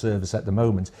health service at the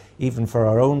moment, even for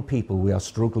our own people, we are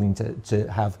struggling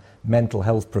to have mental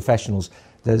health professionals.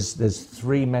 There's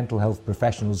 3 mental health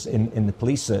professionals in the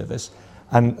police service,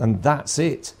 and that's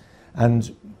it.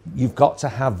 And you've got to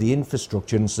have the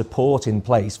infrastructure and support in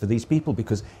place for these people,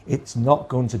 because it's not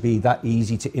going to be that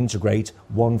easy to integrate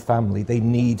one family. They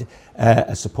need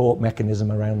a support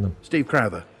mechanism around them. Steve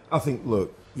Crowther. I think,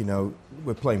 look, you know,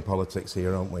 we're playing politics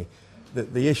here, aren't we?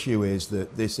 The issue is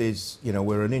that this is, you know,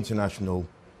 we're an international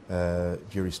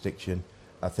jurisdiction.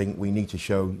 I think we need to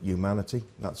show humanity.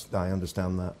 I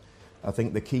understand that. I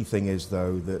think the key thing is,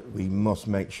 though, that we must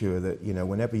make sure that, you know,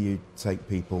 whenever you take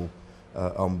people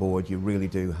on board, you really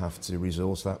do have to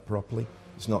resource that properly.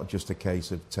 It's not just a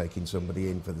case of taking somebody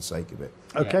in for the sake of it.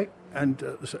 Okay, and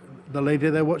the lady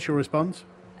there, what's your response?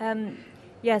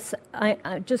 Yes,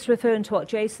 I just referring to what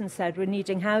Jason said, we're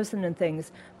needing housing and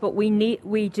things, but we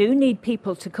do need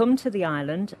people to come to the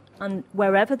island, and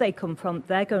wherever they come from,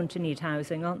 they're going to need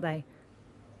housing, aren't they?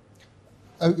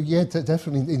 Oh, yeah,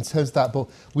 definitely in terms of that, but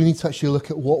we need to actually look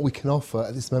at what we can offer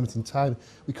at this moment in time.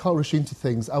 We can't rush into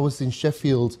things. I was in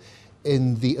Sheffield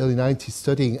in the early 90s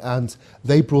studying, and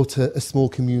they brought a small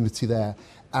community there,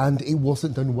 and it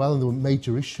wasn't done well, and there were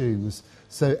major issues.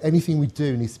 So anything we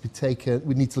do needs to be taken,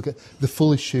 we need to look at the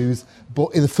full issues,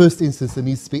 but in the first instance there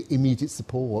needs to be immediate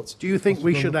support. Do you think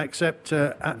we should accept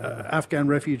Afghan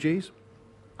refugees?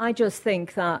 I just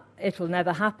think that it'll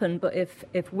never happen, but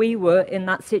if we were in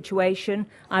that situation,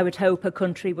 I would hope a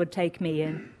country would take me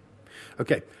in.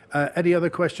 Okay, any other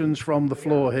questions from the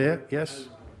floor here? Yes?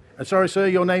 Sorry sir,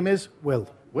 your name is? Will.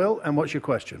 Will, and what's your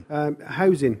question?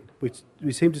 Housing.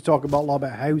 We seem to talk a lot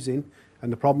about housing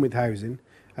and the problem with housing.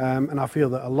 And I feel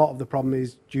that a lot of the problem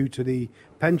is due to the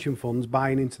pension funds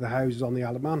buying into the houses on the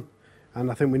Isle of Man. And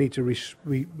I think we need to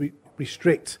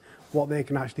restrict what they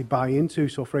can actually buy into.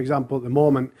 So, for example, at the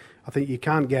moment, I think you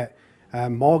can't get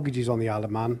mortgages on the Isle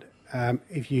of Man,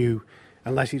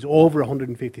 unless it's over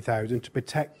 150,000 to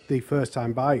protect the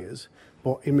first-time buyers.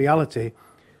 But in reality,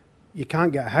 you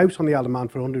can't get a house on the Isle of Man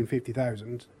for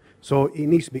 150,000. So it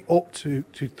needs to be up to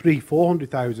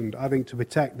 400,000, I think, to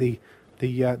protect the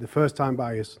first-time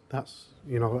buyers. That's,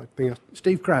 I think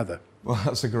Steve Crowther. Well,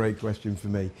 that's a great question for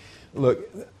me. Look,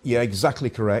 yeah, exactly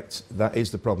correct. That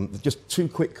is the problem. Just two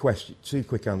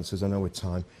quick answers. I know with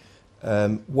time.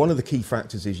 One of the key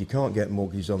factors is you can't get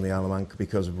mortgages on the Isle of Man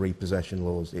because of repossession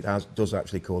laws. It does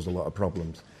actually cause a lot of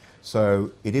problems.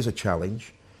 So it is a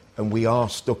challenge, and we are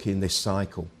stuck in this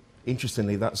cycle.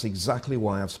 Interestingly, that's exactly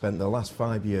why I've spent the last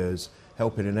 5 years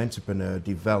helping an entrepreneur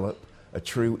develop a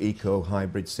true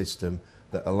eco-hybrid system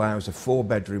that allows a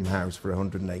 4-bedroom house for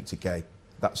 180k.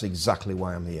 That's exactly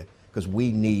why I'm here, because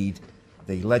we need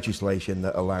the legislation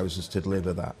that allows us to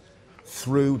deliver that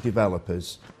through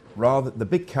developers, the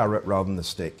big carrot rather than the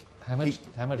stick. How much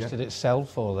did it sell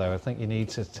for, though? I think you need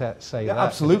to say that.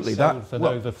 Absolutely. It's sold for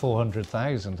over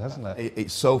 400,000, hasn't it?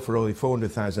 It's sold for only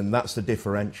 400,000. That's the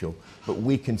differential. But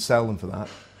we can sell them for that.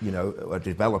 A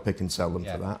developer can sell them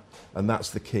for that, and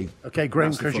that's the key. Okay,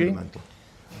 Graham Craigie.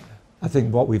 I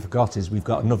think what we've got is we've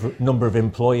got a number of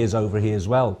employers over here as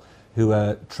well who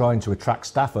are trying to attract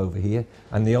staff over here,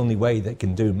 and the only way they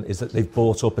can do them is that they've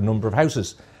bought up a number of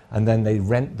houses and then they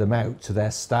rent them out to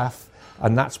their staff,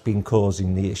 and that's been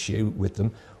causing the issue with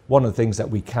them. One of the things that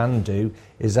we can do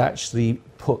is actually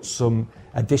put some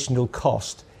additional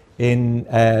cost in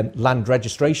land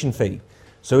registration fee.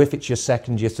 So if it's your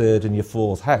second, your third and your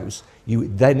fourth house, you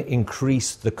then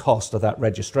increase the cost of that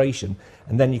registration,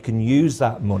 and then you can use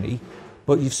that money,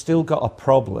 but you've still got a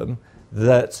problem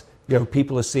that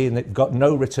people are seeing that you've got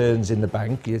no returns in the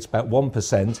bank. It's about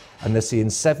 1%, and they're seeing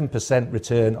 7%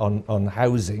 return on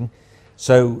housing.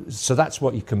 So that's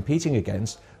what you're competing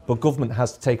against. But government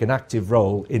has to take an active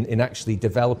role in actually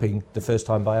developing the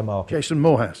first-time buyer market. Jason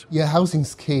Morehouse. Yeah,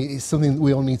 housing's key. It's something that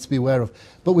we all need to be aware of.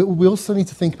 But we also need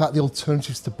to think about the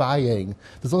alternatives to buying.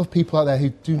 There's a lot of people out there who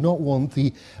do not want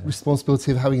the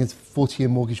responsibility of having a 40-year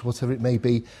mortgage, whatever it may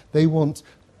be. They want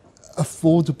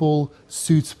affordable,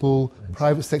 suitable,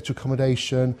 private sector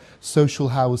accommodation, social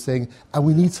housing, and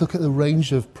we need to look at the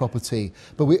range of property.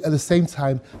 But at the same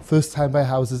time, first-time buyer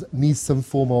houses need some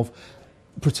form of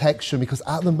protection, because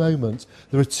at the moment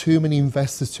there are too many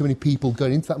investors, too many people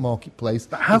going into that marketplace.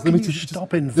 But how can you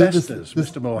stop investors,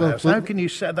 Mr. Morehouse? How can you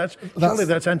say that? Surely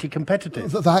that's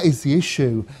anti-competitive. That is the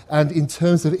issue. And in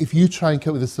terms of if you try and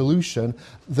come up with a solution,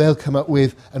 they'll come up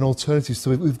with an alternative.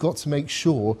 So we've got to make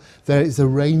sure there is a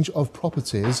range of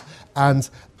properties, and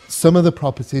some of the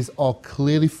properties are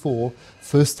clearly for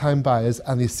first-time buyers,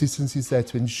 and the assistance is there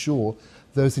to ensure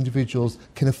those individuals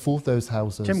can afford those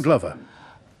houses. Tim Glover.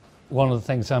 One of the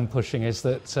things I'm pushing is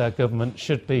that government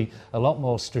should be a lot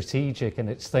more strategic in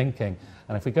its thinking.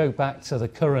 And if we go back to the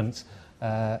current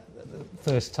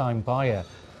first-time buyer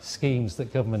schemes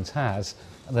that government has,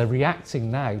 they're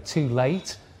reacting now too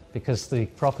late, because the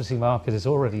property market has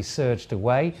already surged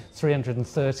away.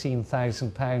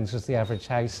 £313,000 was the average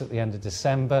house at the end of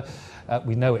December.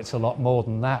 We know it's a lot more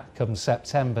than that come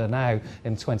September now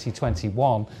in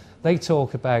 2021. They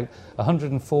talk about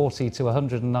 140 to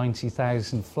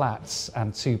 190,000 flats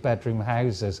and 2-bedroom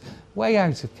houses. Way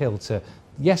out of kilter.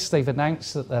 Yes, they've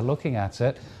announced that they're looking at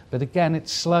it, but again,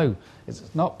 it's slow.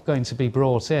 It's not going to be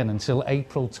brought in until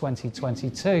April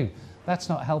 2022. That's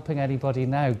not helping anybody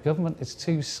now. Government is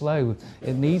too slow.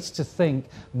 It needs to think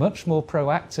much more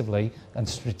proactively and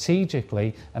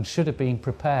strategically, and should have been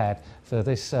prepared for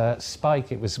this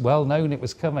spike. It was well known it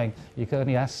was coming. You could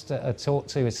only talk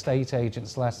to estate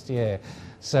agents last year.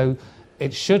 So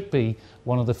it should be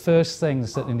one of the first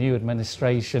things that the new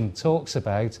administration talks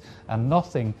about, and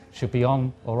nothing should be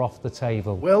on or off the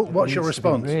table. Will, what's your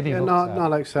response? Really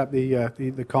not accept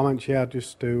the comments,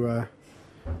 just to...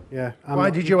 Why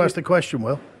did you ask the question,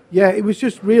 Will? Yeah, it was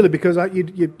just really because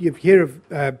you hear of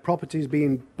properties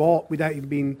being bought without even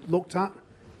being looked at.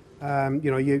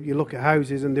 You look at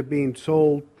houses and they're being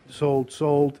sold,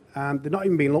 and they're not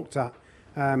even being looked at.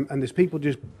 And there's people,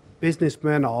 just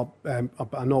businessmen, or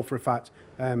I know for a fact,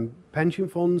 pension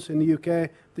funds in the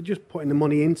UK, they're just putting the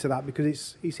money into that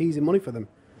because it's easy money for them.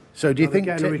 So do you think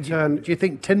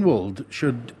Tynwald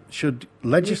should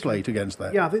legislate against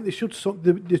that? Yeah, I think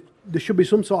there should be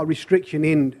some sort of restriction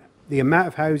in the amount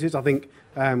of houses. I think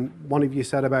one of you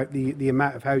said about the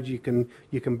amount of houses you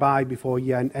can buy before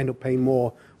you end up paying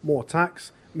more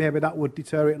tax. Maybe that would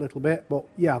deter it a little bit. But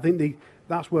yeah, I think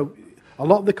that's where a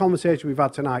lot of the conversation we've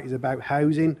had tonight is about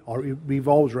housing, or it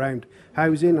revolves around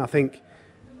housing. I think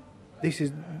this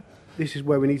is this is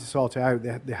where we need to sort out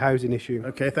the housing issue.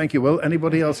 Okay, thank you, Will.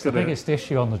 Anybody else It's the got a biggest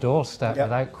issue on the doorstep,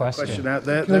 without question. question out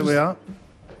there? There we are.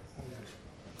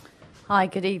 Hi,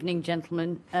 good evening,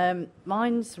 gentlemen.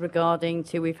 Mine's regarding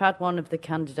to, we've had one of the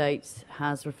candidates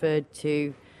has referred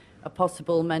to a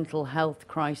possible mental health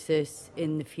crisis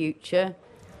in the future.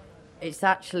 It's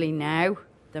actually now,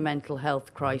 the mental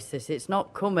health crisis. It's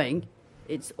not coming,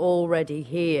 it's already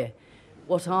here.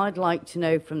 What I'd like to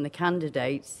know from the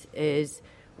candidates is,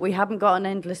 we haven't got an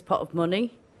endless pot of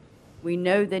money. We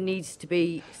know there needs to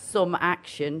be some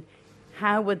action.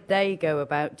 How would they go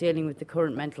about dealing with the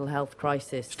current mental health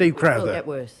crisis? Steve Crowther. It will get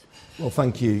worse. Well,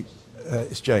 thank you.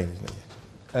 It's Jane, isn't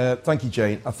it? Thank you,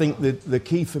 Jane. I think the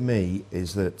key for me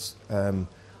is that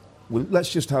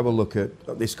let's just have a look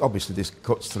at this. Obviously, this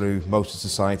cuts through most of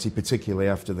society, particularly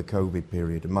after the COVID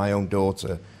period. And my own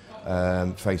daughter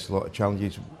faced a lot of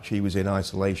challenges. She was in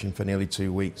isolation for nearly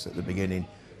 2 weeks at the beginning,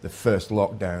 the first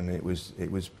lockdown. It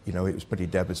was pretty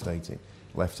devastating.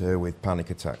 Left her with panic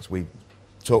attacks. We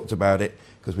talked about it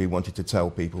because we wanted to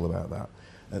tell people about that.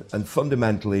 And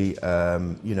fundamentally,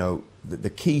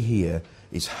 the key here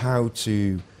is how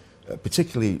to,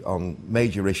 particularly on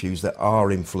major issues that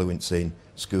are influencing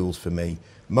schools for me,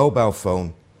 mobile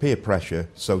phone, peer pressure,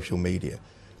 social media.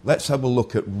 Let's have a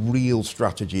look at real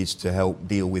strategies to help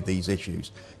deal with these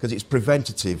issues, because it's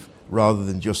preventative rather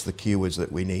than just the cures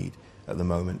that we need at the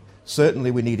moment.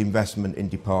 Certainly we need investment in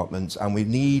departments, and we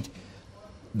need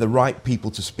the right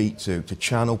people to speak to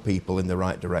channel people in the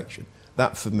right direction.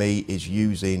 That for me is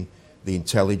using the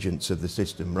intelligence of the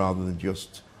system rather than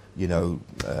just,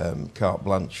 carte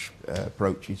blanche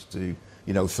approaches to,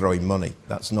 throwing money.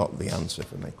 That's not the answer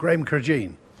for me. Graham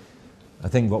Curgene. I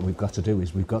think what we've got to do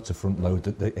is we've got to front load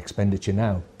the expenditure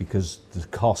now, because the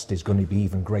cost is going to be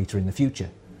even greater in the future.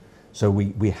 So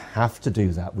we have to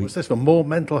do that. What's this for? More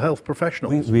mental health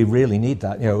professionals? We really need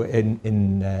that.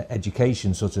 In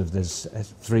education, there's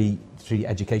three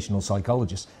educational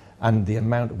psychologists, and the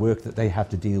amount of work that they have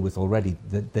to deal with already,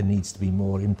 there needs to be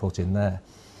more input in there.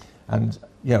 And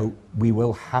we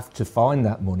will have to find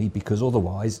that money, because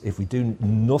otherwise, if we do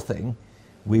nothing,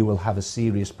 we will have a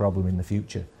serious problem in the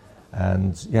future.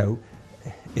 And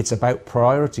it's about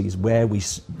priorities, where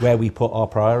we put our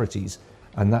priorities.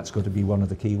 And that's got to be one of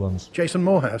the key ones. Jason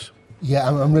Morehouse. Yeah,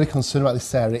 I'm really concerned about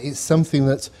this area. It's something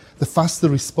that the faster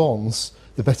the response,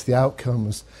 the better the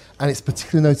outcomes. And it's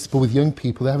particularly noticeable with young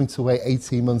people. They're having to wait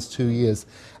 18 months, 2 years.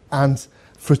 And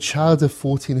for a child of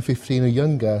 14 or 15 or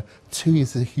younger, 2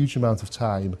 years is a huge amount of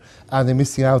time. And they're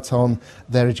missing out on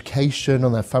their education,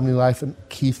 on their family life, and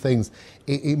key things.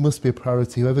 It must be a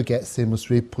priority. Whoever gets in must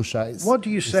really push out. What do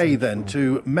you say then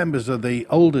to members of the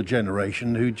older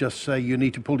generation who just say you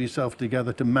need to pull yourself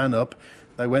together to man up?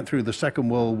 They went through the Second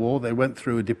World War. They went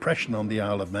through a depression on the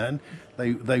Isle of Man.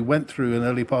 They went through an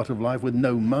early part of life with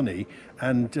no money.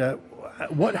 And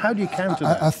how do you counter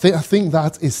that? I think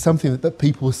that is something that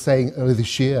people were saying earlier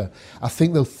this year. I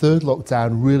think the third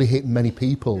lockdown really hit many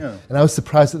people. Yeah. And I was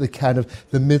surprised that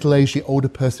the middle-aged, the older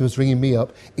person was ringing me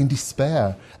up in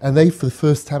despair. And they, for the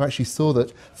first time, actually saw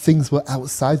that things were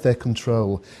outside their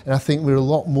control. And I think we're a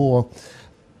lot more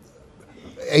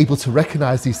able to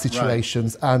recognise these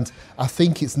situations. Right. And I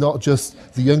think it's not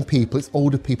just the young people, it's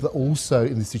older people that are also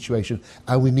in this situation.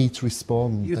 And we need to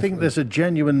respond. You think there's a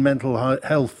genuine mental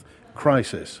health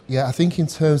crisis? Yeah, I think in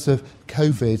terms of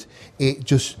COVID, it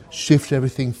just shifted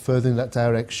everything further in that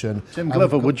direction. Tim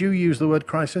Glover, would you use the word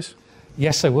crisis?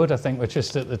 Yes, I would. I think we're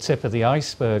just at the tip of the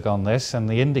iceberg on this, and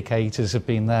the indicators have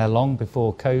been there long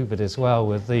before COVID as well,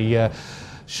 with the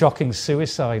shocking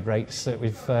suicide rates that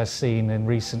we've seen in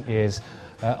recent years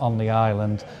on the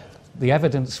island. The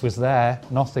evidence was there,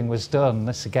 nothing was done.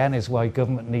 This again is why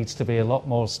government needs to be a lot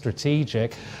more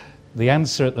strategic. The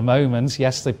answer at the moment,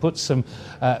 yes, they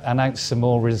announced some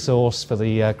more resource for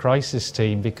the crisis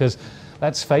team, because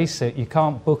let's face it, you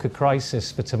can't book a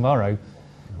crisis for tomorrow.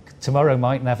 Tomorrow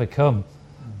might never come.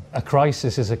 A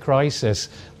crisis is a crisis.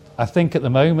 I think at the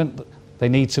moment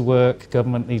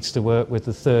government needs to work with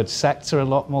the third sector a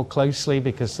lot more closely,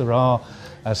 because there are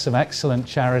some excellent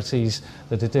charities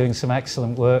that are doing some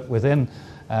excellent work within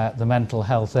the mental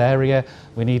health area.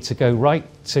 We need to go right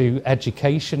to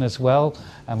education as well,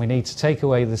 and we need to take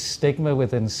away the stigma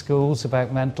within schools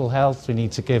about mental health. We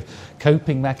need to give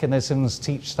coping mechanisms,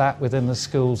 teach that within the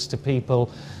schools to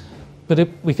people. But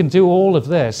we can do all of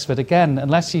this, but again,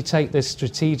 unless you take this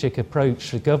strategic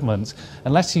approach for government,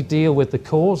 unless you deal with the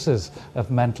causes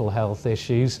of mental health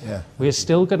issues, we're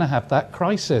still going to have that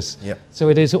crisis. Yep. So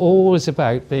it is always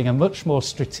about being a much more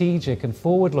strategic and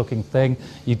forward-looking thing.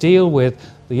 You deal with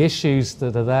the issues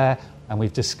that are there, and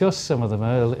we've discussed some of them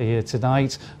earlier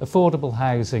tonight: affordable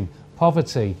housing,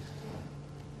 poverty,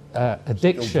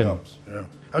 addiction, Jobs. Yeah.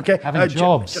 Okay, having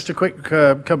jobs. Just a quick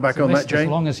come back It's a on that, list Jane. as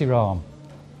long as your arm.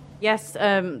 Yes,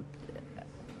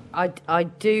 I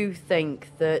do think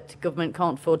that government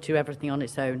can't afford to do everything on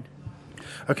its own.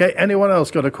 Okay, anyone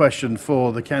else got a question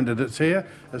for the candidates here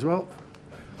as well?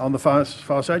 On the far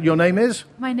side, your name is?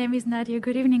 My name is Nadia.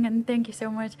 Good evening, and thank you so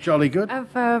much. Jolly good.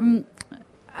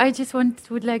 I just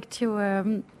would like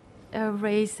to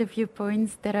raise a few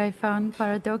points that I found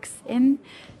paradox in,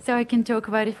 so I can talk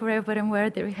about it forever, but I'm aware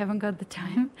that we haven't got the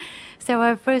time.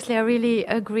 So firstly, I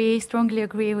really strongly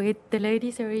agree with the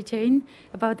lady, Sarah Jane,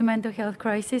 about the mental health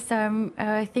crisis.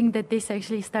 I think that this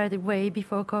actually started way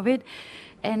before COVID,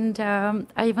 and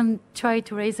I even tried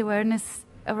to raise awareness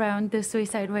around the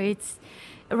suicide rates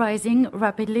rising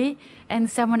rapidly, and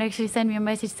someone actually sent me a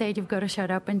message saying you've got to shut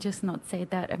up and just not say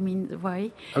that. I mean,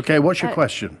 why? Okay, what's your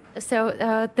question? So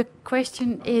the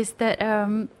question is that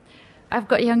I've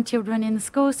got young children in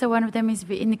school, so one of them is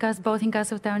both in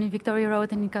Castletown, in Victoria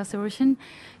Road, and in Castle Rushen.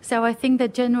 So I think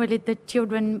that generally the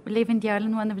children live in the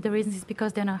island. One of the reasons is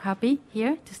because they're not happy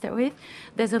here, to start with.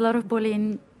 There's a lot of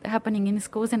bullying happening in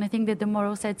schools, and I think that the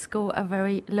morals at school are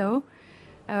very low.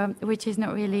 Which is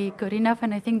not really good enough,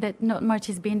 and I think that not much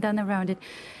is being done around it.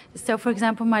 So, for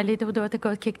example, my little daughter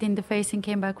got kicked in the face and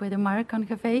came back with a mark on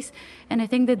her face, and I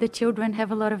think that the children have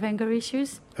a lot of anger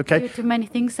issues due to many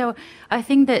things. So I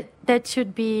think that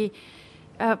should be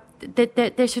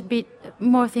that there should be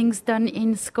more things done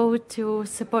in school to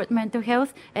support mental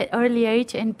health at early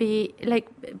age and be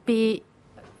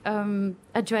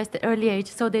addressed at early age,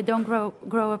 so they don't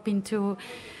grow up into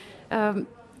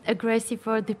aggressive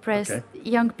or depressed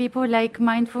young people, like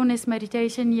mindfulness,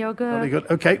 meditation, yoga. Very good.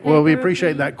 Okay, well, we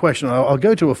appreciate that question. I'll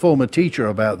go to a former teacher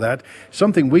about that.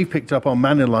 Something we picked up on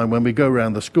Manninline when we go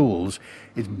around the schools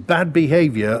is bad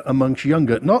behaviour amongst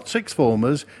younger, not sixth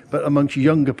formers, but amongst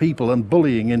younger people, and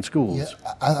bullying in schools.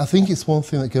 Yeah, I think it's one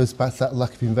thing that goes back to that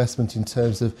lack of investment in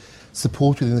terms of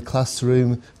support within the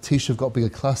classroom. Teachers have got bigger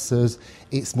classes,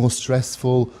 it's more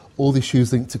stressful. All the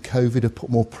issues linked to COVID have put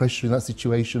more pressure in that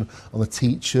situation on the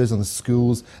teachers, on the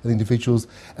schools and the individuals.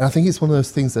 And I think it's one of those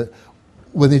things that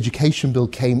when the education bill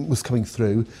was coming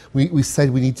through, we said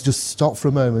we need to just stop for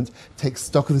a moment, take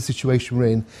stock of the situation we're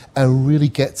in, and really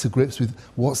get to grips with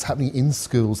what's happening in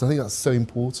schools. I think that's so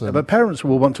important. Yeah, but parents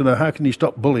will want to know, how can you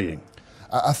stop bullying?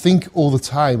 I think all the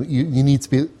time you need to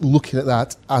be looking at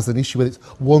that as an issue, whether it's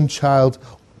one child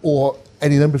or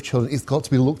any number of children. It's got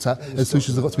to be looked at, and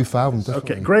solutions have got to be found.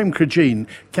 Definitely. Okay, Graham Cregeen,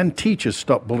 can teachers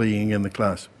stop bullying in the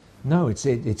class? No,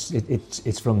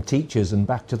 it's from teachers and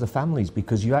back to the families,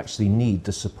 because you actually need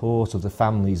the support of the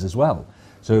families as well.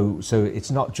 So it's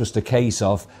not just a case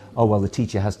of, oh well, the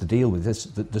teacher has to deal with this.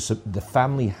 The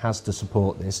family has to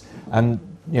support this, and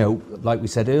like we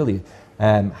said earlier,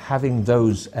 having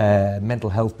those mental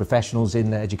health professionals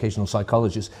in there, educational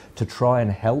psychologists, to try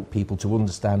and help people to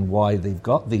understand why they've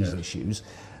got these issues.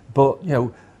 But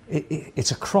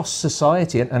it's across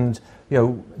society, and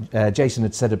Jason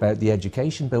had said about the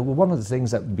education bill. Well, one of the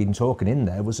things that we've been talking in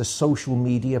there was a social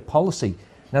media policy.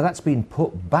 Now that's been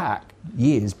put back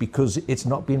years because it's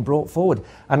not been brought forward,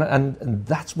 and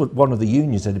that's what one of the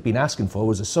unions had been asking for,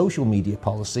 was a social media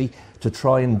policy to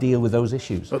try and deal with those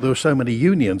issues. But there were so many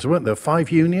unions, weren't there?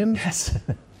 5 unions? Yes.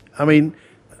 I mean,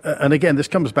 and again, this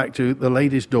comes back to the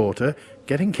lady's daughter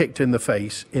getting kicked in the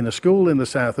face in a school in the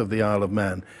south of the Isle of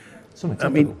Man. I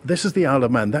mean, this is the Isle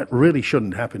of Man. That really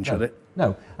shouldn't happen, should it?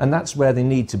 No, and that's where they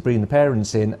need to bring the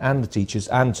parents in and the teachers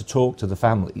and to talk to the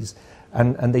families.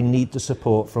 And they need the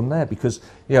support from there, because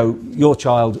your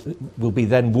child will be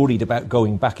then worried about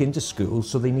going back into school,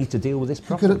 so they need to deal with this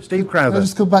properly. Steve Crowther. Can I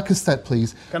just go back a step,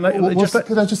 please? Can I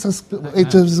just ask?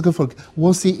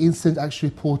 Was the incident actually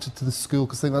reported to the school?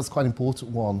 Because I think that's quite an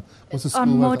important one. Was the school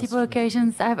on multiple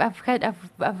occasions?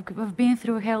 I've been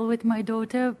through hell with my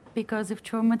daughter because of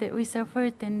trauma that we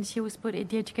suffered, and she was put at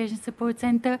the education support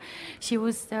centre. She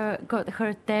was got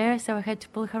hurt there, so I had to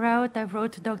pull her out. I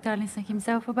wrote to Dr. Allinson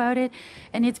himself about it,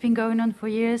 and it's been going on for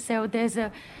years. So there's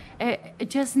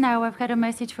just now I've had a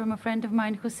message from a friend of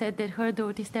mine who said that her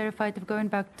daughter is terrified of going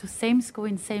back to same school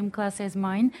in same class as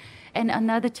mine, and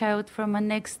another child from a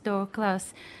next door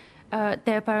class.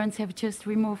 Their parents have just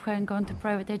removed her and gone to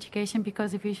private education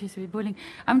because of issues with bullying.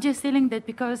 I'm just feeling that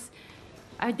because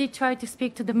I did try to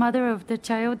speak to the mother of the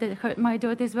child that hurt my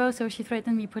daughter as well, so she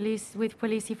threatened me with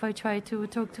police if I try to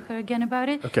talk to her again about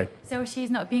it. Okay. So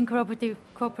she's not being cooperative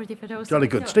at all. Jolly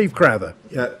good. Steve Crowther.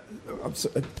 Yeah,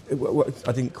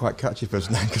 I didn't quite catch your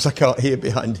first name because I can't hear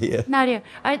behind here. Nadia,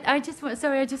 I just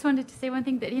wanted to say one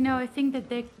thing, that I think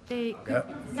that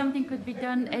something could be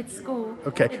done at school.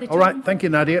 Okay. All right. Thank you,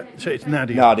 Nadia. So it's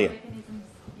Nadia. Nadia.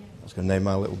 I was going to name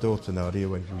my little daughter Nadia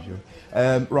when she was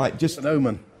young. Right, just an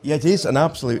omen. Yeah, it is an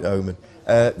absolute omen.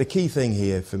 The key thing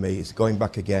here for me is going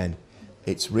back again.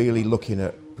 It's really looking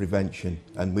at prevention,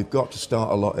 and we've got to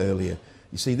start a lot earlier.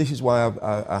 You see, this is why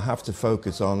I have to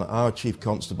focus on our chief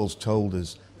constables told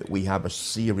us that we have a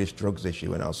serious drugs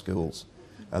issue in our schools,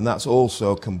 and that's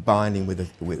also combining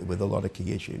with a lot of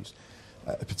key issues,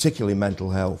 particularly mental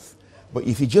health. But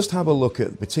if you just have a look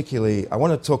at particularly, I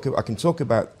can talk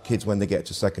about kids when they get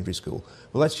to secondary school,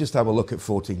 but let's just have a look at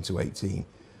 14 to 18.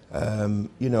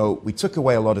 You know, we took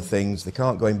away a lot of things. They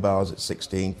can't go in bars at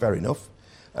 16, fair enough.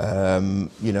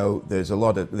 You know, there's a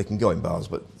lot of, they can go in bars,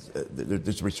 but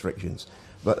there's restrictions.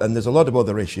 And there's a lot of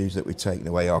other issues that we've taken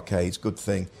away, arcades, good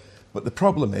thing. But the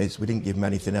problem is we didn't give them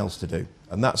anything else to do.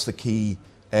 And that's the key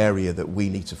area that we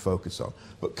need to focus on.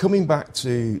 But coming back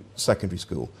to secondary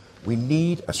school, we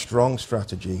need a strong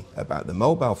strategy about the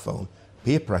mobile phone,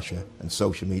 peer pressure and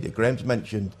social media. Graham's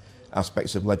mentioned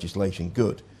aspects of legislation,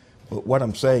 good. But what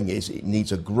I'm saying is it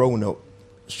needs a grown-up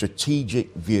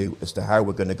strategic view as to how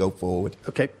we're going to go forward.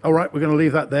 Okay, all right, we're going to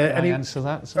leave that there. Can I answer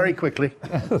that? Very quickly.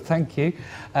 Thank you.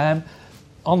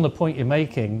 On the point you're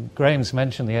making, Graham's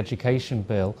mentioned the education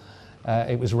bill.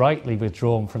 It was rightly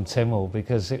withdrawn from Tynwald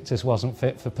because it just wasn't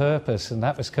fit for purpose, and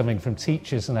that was coming from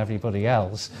teachers and everybody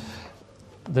else.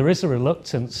 There is a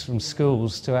reluctance from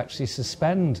schools to actually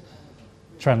suspend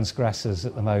transgressors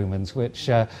at the moment, which...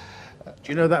 do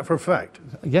you know that for a fact?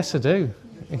 Yes, I do.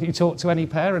 If you talk to any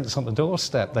parents on the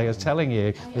doorstep, they are telling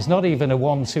you there's not even a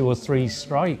 1, 2 or 3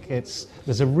 strike.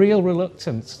 There's a real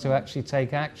reluctance to actually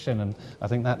take action, and I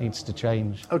think that needs to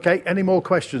change. Okay, any more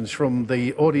questions from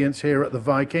the audience here at the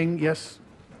Viking? Yes?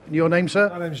 Your name, sir?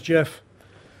 My name's Jeff.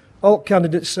 All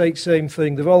candidates say the same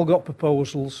thing. They've all got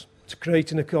proposals to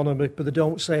create an economy, but they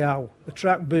don't say how.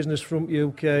 Attract business from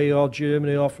UK or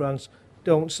Germany or France,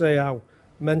 don't say how.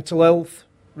 Mental health,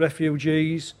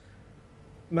 refugees,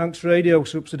 Manx radio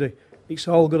subsidy, it's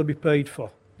all got to be paid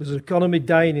for. There's an economy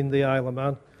dying in the Isle of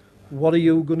Man. What are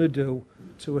you going to do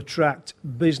to attract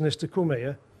business to come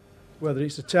here? Whether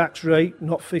it's a tax rate,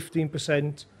 not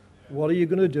 15%, what are you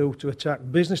going to do to attract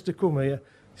business to come here,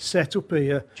 set up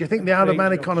here? Do you think the Isle of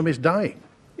Man economy is dying?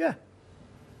 Yeah.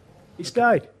 It's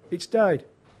died. It's died.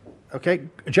 Okay,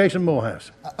 Jason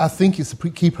Morehouse. I think it's a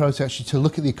key priority actually to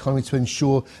look at the economy to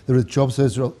ensure there are jobs,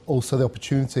 there's also the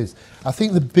opportunities. I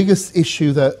think the biggest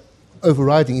issue that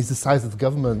overriding is the size of the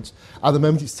government. At the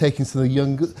moment it's taking some of the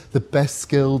young, the best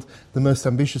skilled, the most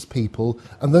ambitious people,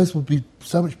 and those will be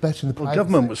so much better in the private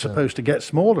government sector. was supposed to get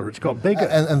smaller, it's got bigger.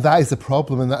 And that is the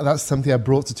problem, and that's something I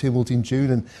brought to Tynwald in June,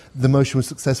 and the motion was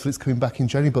successful, it's coming back in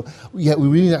January. But yeah, we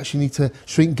really actually need to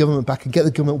shrink government back and get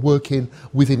the government working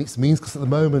within its means, because at the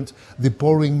moment they're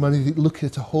borrowing money, they're looking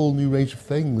at a whole new range of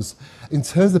things. In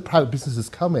terms of the private businesses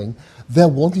coming, they're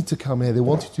wanting to come here, they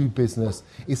want to do business.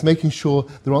 It's making sure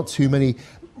there aren't too many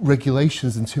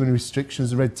regulations and too many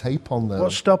restrictions and red tape on them.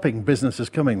 What's stopping businesses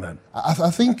coming then?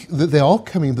 I think that they are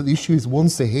coming, but the issue is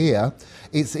once they're here,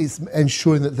 it's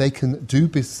ensuring that they can do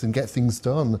business and get things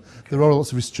done. There are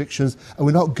lots of restrictions, and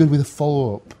we're not good with a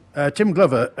follow-up. Tim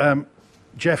Glover,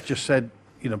 Jeff just said,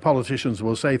 you know, politicians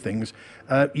will say things.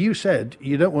 You said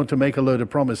you don't want to make a load of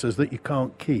promises that you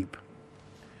can't keep.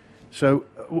 So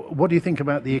what do you think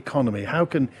about the economy? How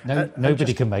can...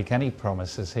 Nobody can make any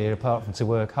promises here apart from to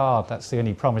work hard. That's the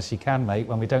only promise you can make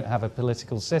when we don't have a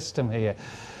political system here,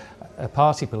 a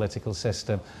party political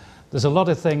system. There's a lot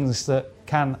of things that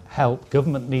can help.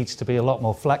 Government needs to be a lot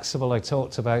more flexible. I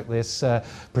talked about this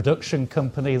production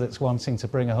company that's wanting to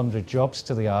bring 100 jobs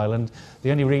to the island.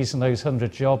 The only reason those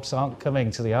 100 jobs aren't coming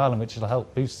to the island, which will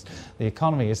help boost the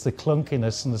economy, is the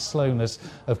clunkiness and the slowness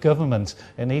of government.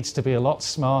 It needs to be a lot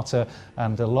smarter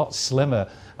and a lot slimmer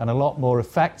and a lot more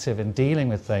effective in dealing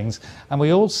with things. And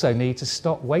we also need to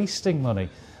stop wasting money.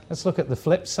 Let's look at the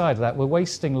flip side of that. We're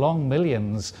wasting long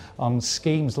millions on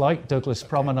schemes like Douglas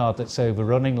Promenade that's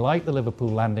overrunning, like the Liverpool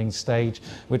landing stage,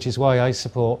 which is why I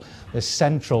support this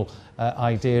central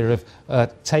idea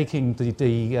of taking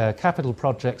the capital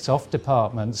projects off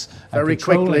departments and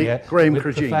controlling it with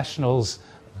professionals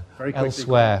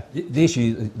elsewhere. The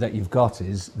issue that you've got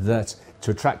is that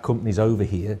to attract companies over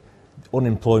here,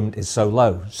 unemployment is so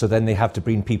low, so then they have to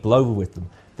bring people over with them.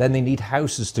 Then they need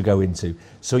houses to go into.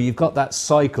 So you've got that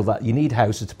cycle that you need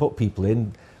houses to put people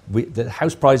in. The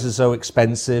house prices are so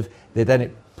expensive, then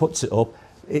it puts it up.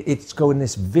 It's going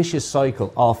this vicious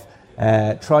cycle of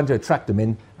trying to attract them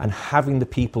in and having the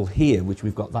people here, which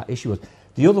we've got that issue with.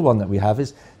 The other one that we have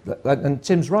is, and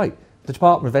Tim's right, the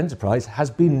Department of Enterprise has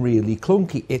been really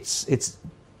clunky. It's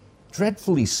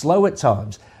dreadfully slow at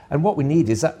times. And what we need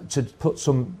is that to put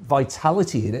some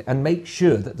vitality in it and make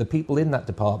sure that the people in that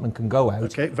department can go out.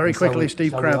 Okay, very quickly,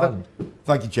 Steve Crowther.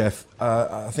 Thank you, Jeff.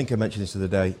 I think I mentioned this the other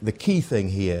day. The key thing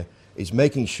here is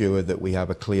making sure that we have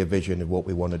a clear vision of what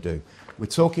we want to do. We're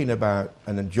talking about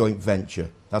a joint venture.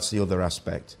 That's the other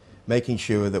aspect. Making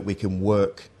sure that we can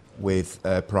work with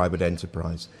private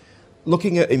enterprise.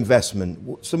 Looking at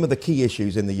investment, some of the key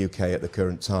issues in the UK at the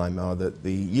current time are that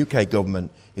the UK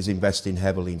government is investing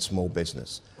heavily in small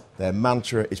business. Their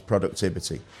mantra is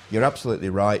productivity. You're absolutely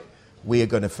right. We are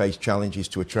going to face challenges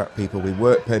to attract people with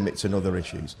work permits and other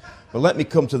issues. But let me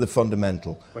come to the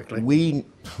fundamental. Quickly.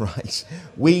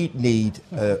 We need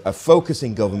a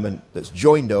focusing government that's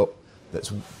joined up,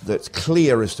 that's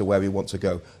clear as to where we want to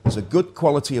go. There's a good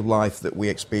quality of life that we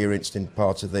experienced in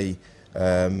part of the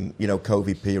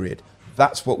COVID period.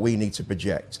 That's what we need to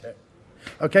project.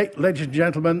 Okay, ladies and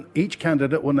gentlemen, each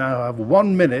candidate will now have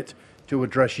 1 minute to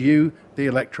address you, the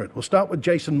electorate. We'll start with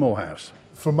Jason Morehouse.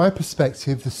 From my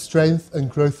perspective, the strength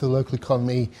and growth of the local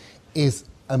economy is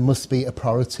and must be a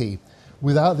priority.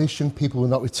 Without this, young people will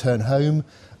not return home,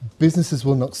 businesses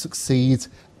will not succeed,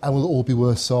 and we'll all be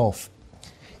worse off.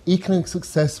 Economic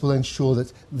success will ensure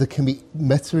that there can be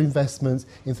better investment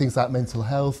in things like mental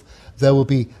health, there will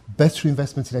be better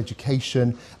investment in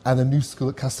education, and a new school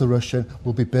at Castle Rushen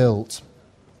will be built.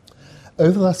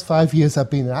 Over the last 5 years,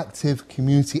 I've been an active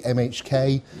community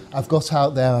MHK. I've got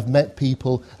out there, I've met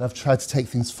people, and I've tried to take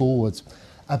things forward.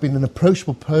 I've been an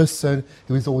approachable person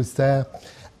who is always there,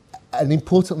 an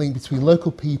important link between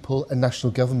local people and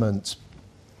national government.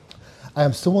 I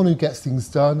am someone who gets things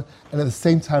done and at the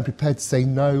same time prepared to say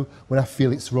no when I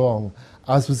feel it's wrong,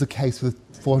 as was the case with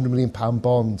the £400 million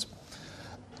bond.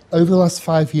 Over the last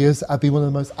 5 years, I've been one of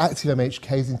the most active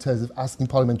MHKs in terms of asking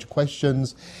parliamentary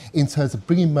questions, in terms of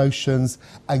bringing motions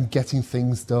and getting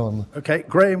things done. Okay,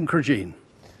 Graham Crageen.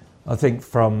 I think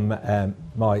from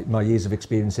my years of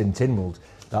experience in Tynwald,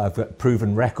 that I've got a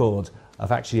proven record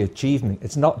of actually achievement.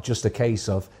 It's not just a case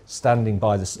of standing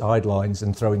by the sidelines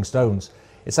and throwing stones.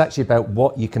 It's actually about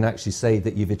what you can actually say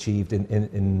that you've achieved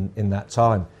in that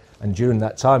time. And during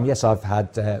that time, yes, I've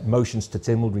had motions to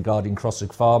Tynwald regarding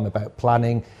Crosswick Farm, about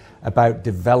planning, about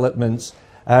developments,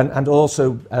 and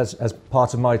also as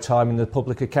part of my time in the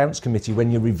Public Accounts Committee when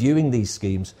you're reviewing these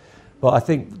schemes. But I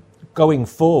think going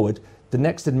forward, the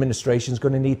next administration is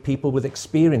going to need people with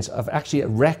experience of actually a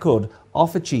record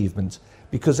of achievement,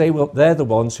 because they're the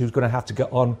ones who's going to have to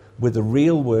get on with the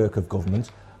real work of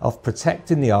government, of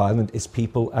protecting the island, its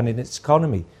people and in its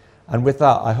economy. And with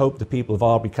that, I hope the people of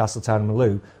Arbury, Castletown and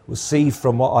Maloo will see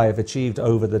from what I have achieved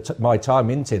over my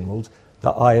time in Tynwald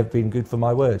that I have been good for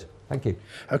my word. Thank you.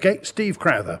 Okay, Steve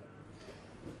Crowther.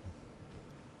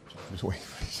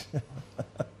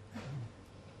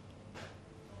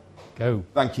 Go.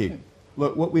 Thank you.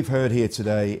 Look, what we've heard here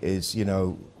today is,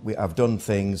 I've done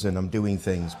things and I'm doing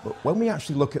things, but when we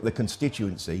actually look at the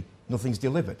constituency, nothing's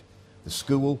delivered. The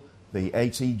school, the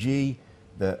ATG,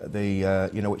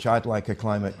 which I'd like a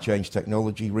climate change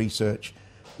technology research.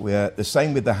 We're the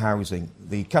same with the housing.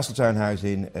 The Castletown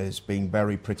housing has been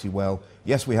buried pretty well.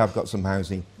 Yes, we have got some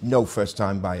housing, no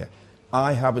first-time buyer.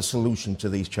 I have a solution to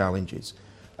these challenges.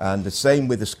 And the same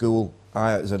with the school.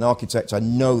 As an architect, I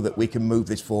know that we can move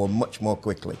this forward much more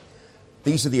quickly.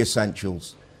 These are the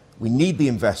essentials. We need the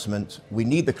investment, we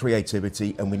need the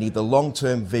creativity, and we need the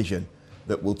long-term vision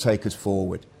that will take us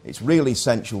forward. It's really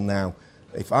essential now,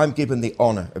 if I'm given the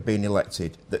honour of being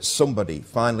elected, that somebody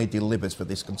finally delivers for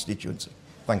this constituency.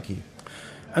 Thank you.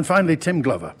 And finally, Tim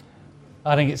Glover.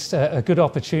 I think it's a good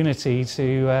opportunity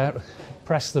to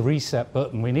press the reset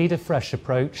button. We need a fresh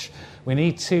approach. We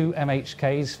need 2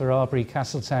 MHKs for Arbury,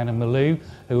 Castletown and Maloo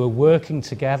who are working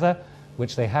together,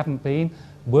 which they haven't been,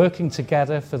 working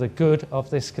together for the good of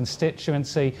this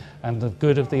constituency and the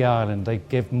good of the island. They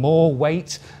give more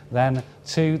weight than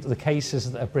to the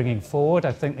cases that are bringing forward.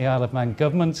 I think the Isle of Man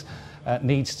government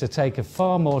needs to take a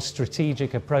far more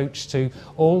strategic approach to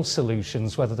all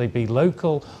solutions, whether they be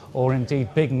local or indeed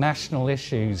big national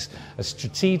issues. A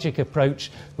strategic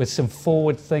approach with some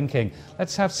forward thinking.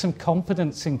 Let's have some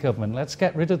confidence in government. Let's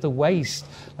get rid of the waste.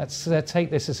 Let's take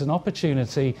this as an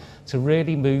opportunity to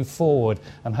really move forward,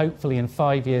 and hopefully in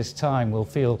 5 years' time we'll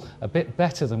feel a bit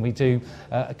better than we do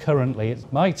currently.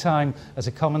 It's my time as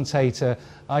a commentator.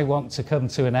 I want to come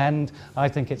to an end. I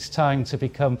think it's time to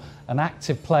become an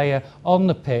active player on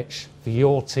the pitch for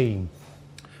your team.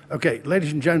 Okay,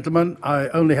 ladies and gentlemen, I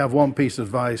only have one piece of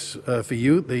advice for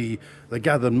you, the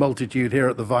gathered multitude here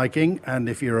at the Viking, and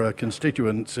if you're a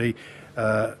constituency,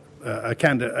 a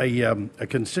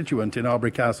constituent in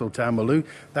Arbury, Castletown, Maloo,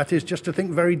 that is just to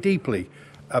think very deeply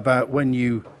about when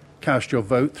you cast your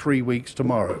vote 3 weeks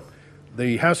tomorrow.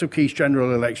 The House of Keys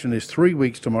general election is 3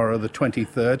 weeks tomorrow, the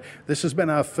 23rd. This has been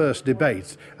our first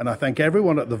debate, and I thank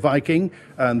everyone at the Viking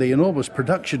and the enormous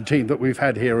production team that we've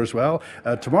had here as well.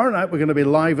 Tomorrow night we're going to be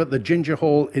live at the Ginger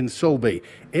Hall in Sulby.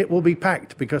 It will be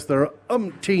packed because there are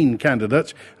umpteen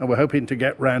candidates, and we're hoping to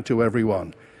get round to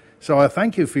everyone. So I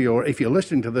thank you for if you're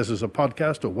listening to this as a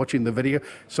podcast or watching the video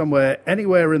somewhere,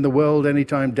 anywhere in the world,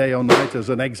 anytime, day or night, as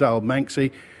an exiled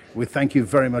Manxie, we thank you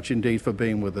very much indeed for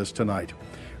being with us tonight.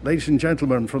 Ladies and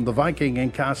gentlemen, from the Viking in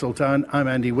Castletown, I'm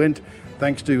Andy Wint.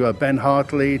 Thanks to Ben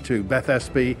Hartley, to Beth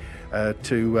Espy,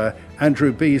 to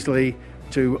Andrew Beasley,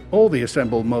 to all the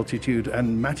assembled multitude,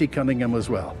 and Matty Cunningham as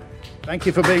well. Thank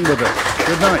you for being with us.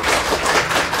 Good night.